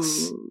 I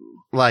guess.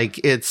 Like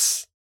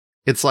it's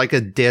like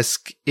a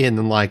disc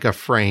in like a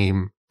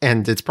frame,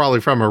 and it's probably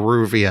from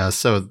Aruvia,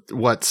 so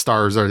what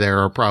stars are there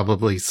are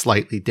probably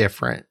slightly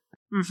different.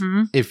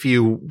 Mm-hmm. If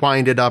you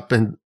wind it up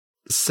and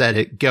set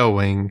it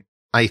going,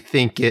 I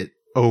think it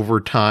over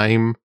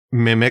time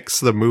mimics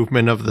the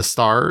movement of the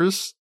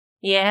stars.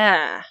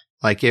 Yeah.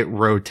 Like it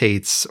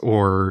rotates,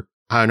 or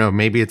I don't know,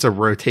 maybe it's a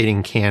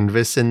rotating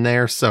canvas in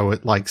there, so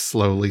it like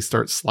slowly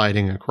starts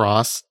sliding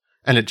across,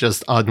 and it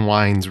just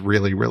unwinds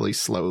really, really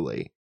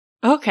slowly.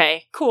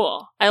 Okay,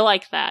 cool. I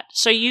like that.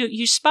 So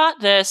you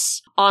spot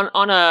this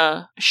on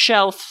a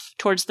shelf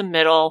towards the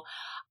middle,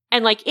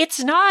 and like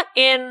it's not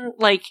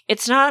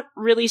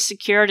really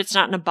secured, it's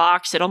not in a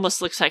box. It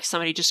almost looks like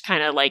somebody just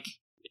kind of like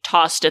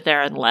tossed it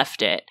there and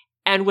left it.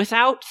 And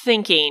without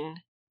thinking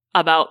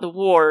about the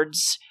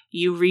wards,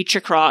 you reach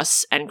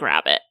across and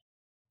grab it.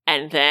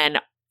 And then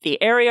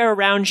the area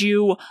around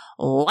you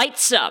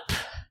lights up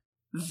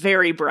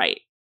very bright.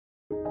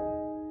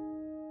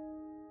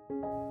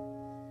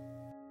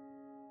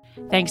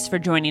 Thanks for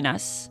joining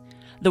us.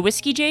 The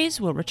Whiskey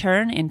Jays will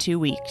return in 2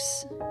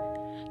 weeks.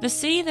 The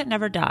City That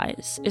Never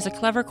Dies is a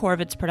Clever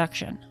Corvids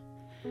production.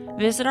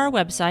 Visit our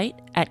website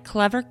at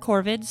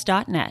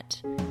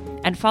clevercorvids.net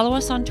and follow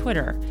us on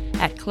Twitter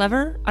at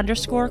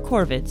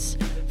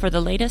 @clever_corvids for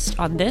the latest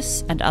on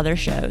this and other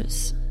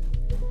shows.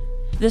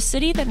 The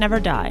City That Never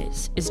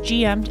Dies is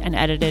GM'd and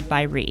edited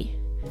by Ree.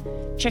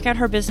 Check out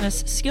her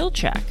business Skill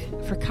Check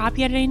for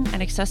copy editing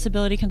and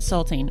accessibility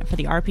consulting for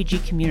the RPG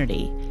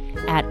community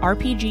at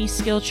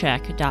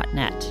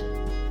rpgskillcheck.net.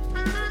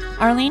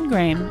 Arlene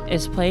Graham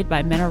is played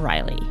by Minna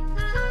Riley.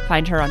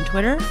 Find her on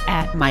Twitter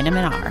at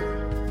MinaMinar.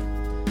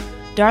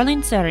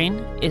 Darlene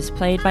Serin is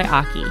played by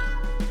Aki.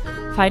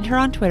 Find her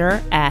on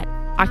Twitter at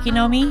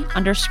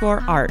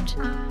Akinomi_art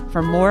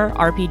for more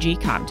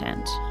RPG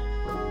content.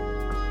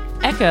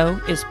 Echo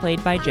is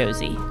played by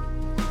Josie.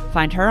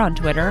 Find her on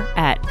Twitter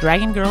at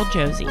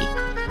DragonGirlJosie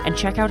and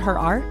check out her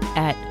art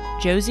at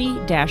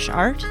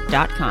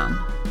josie-art.com.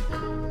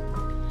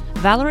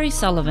 Valerie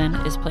Sullivan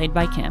is played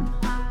by Kim.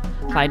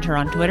 Find her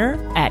on Twitter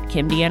at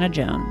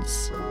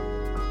KimDeannaJones.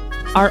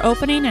 Our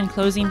opening and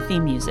closing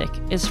theme music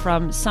is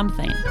from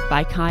Something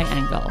by Kai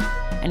Engel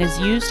and is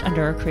used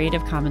under a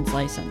Creative Commons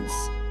license.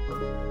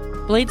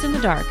 Blades in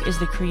the Dark is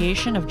the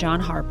creation of John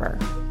Harper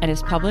and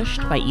is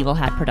published by Evil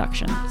Hat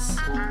Productions.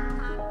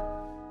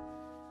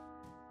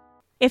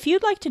 If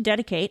you'd like to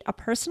dedicate a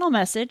personal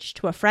message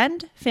to a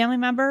friend, family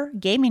member,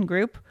 gaming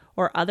group,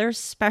 or other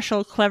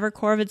special Clever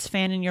Corvids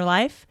fan in your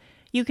life,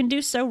 you can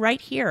do so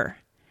right here.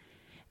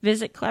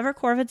 Visit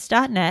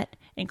clevercorvids.net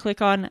and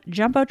click on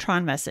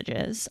Jumbotron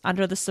Messages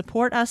under the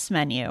Support Us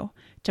menu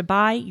to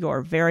buy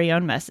your very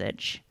own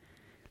message.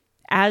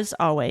 As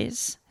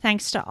always,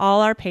 thanks to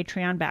all our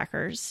Patreon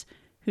backers,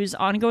 whose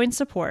ongoing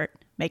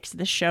support makes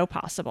this show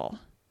possible.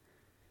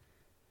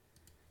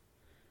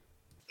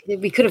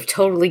 We could have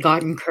totally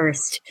gotten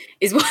cursed,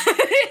 is what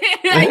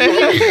I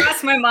didn't even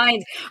cross my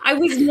mind. I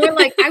was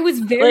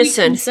very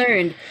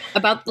concerned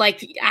about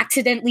like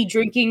accidentally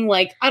drinking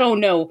like, I don't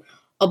know,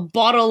 a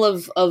bottle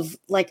of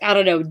like, I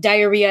don't know,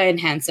 diarrhea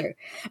enhancer.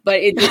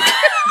 But it Oh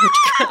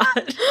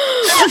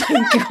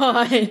my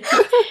god.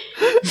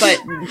 but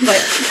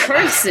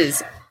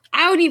curses.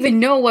 I don't even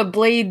know what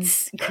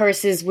Blade's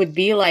curses would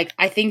be like.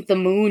 I think the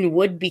moon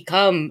would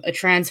become a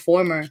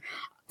transformer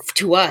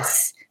to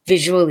us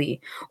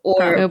visually,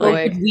 or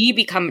would we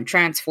become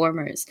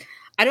transformers?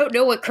 I don't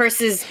know how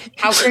curses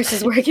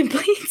work in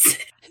Blades.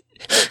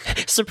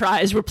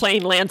 Surprise, we're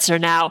playing Lancer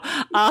now.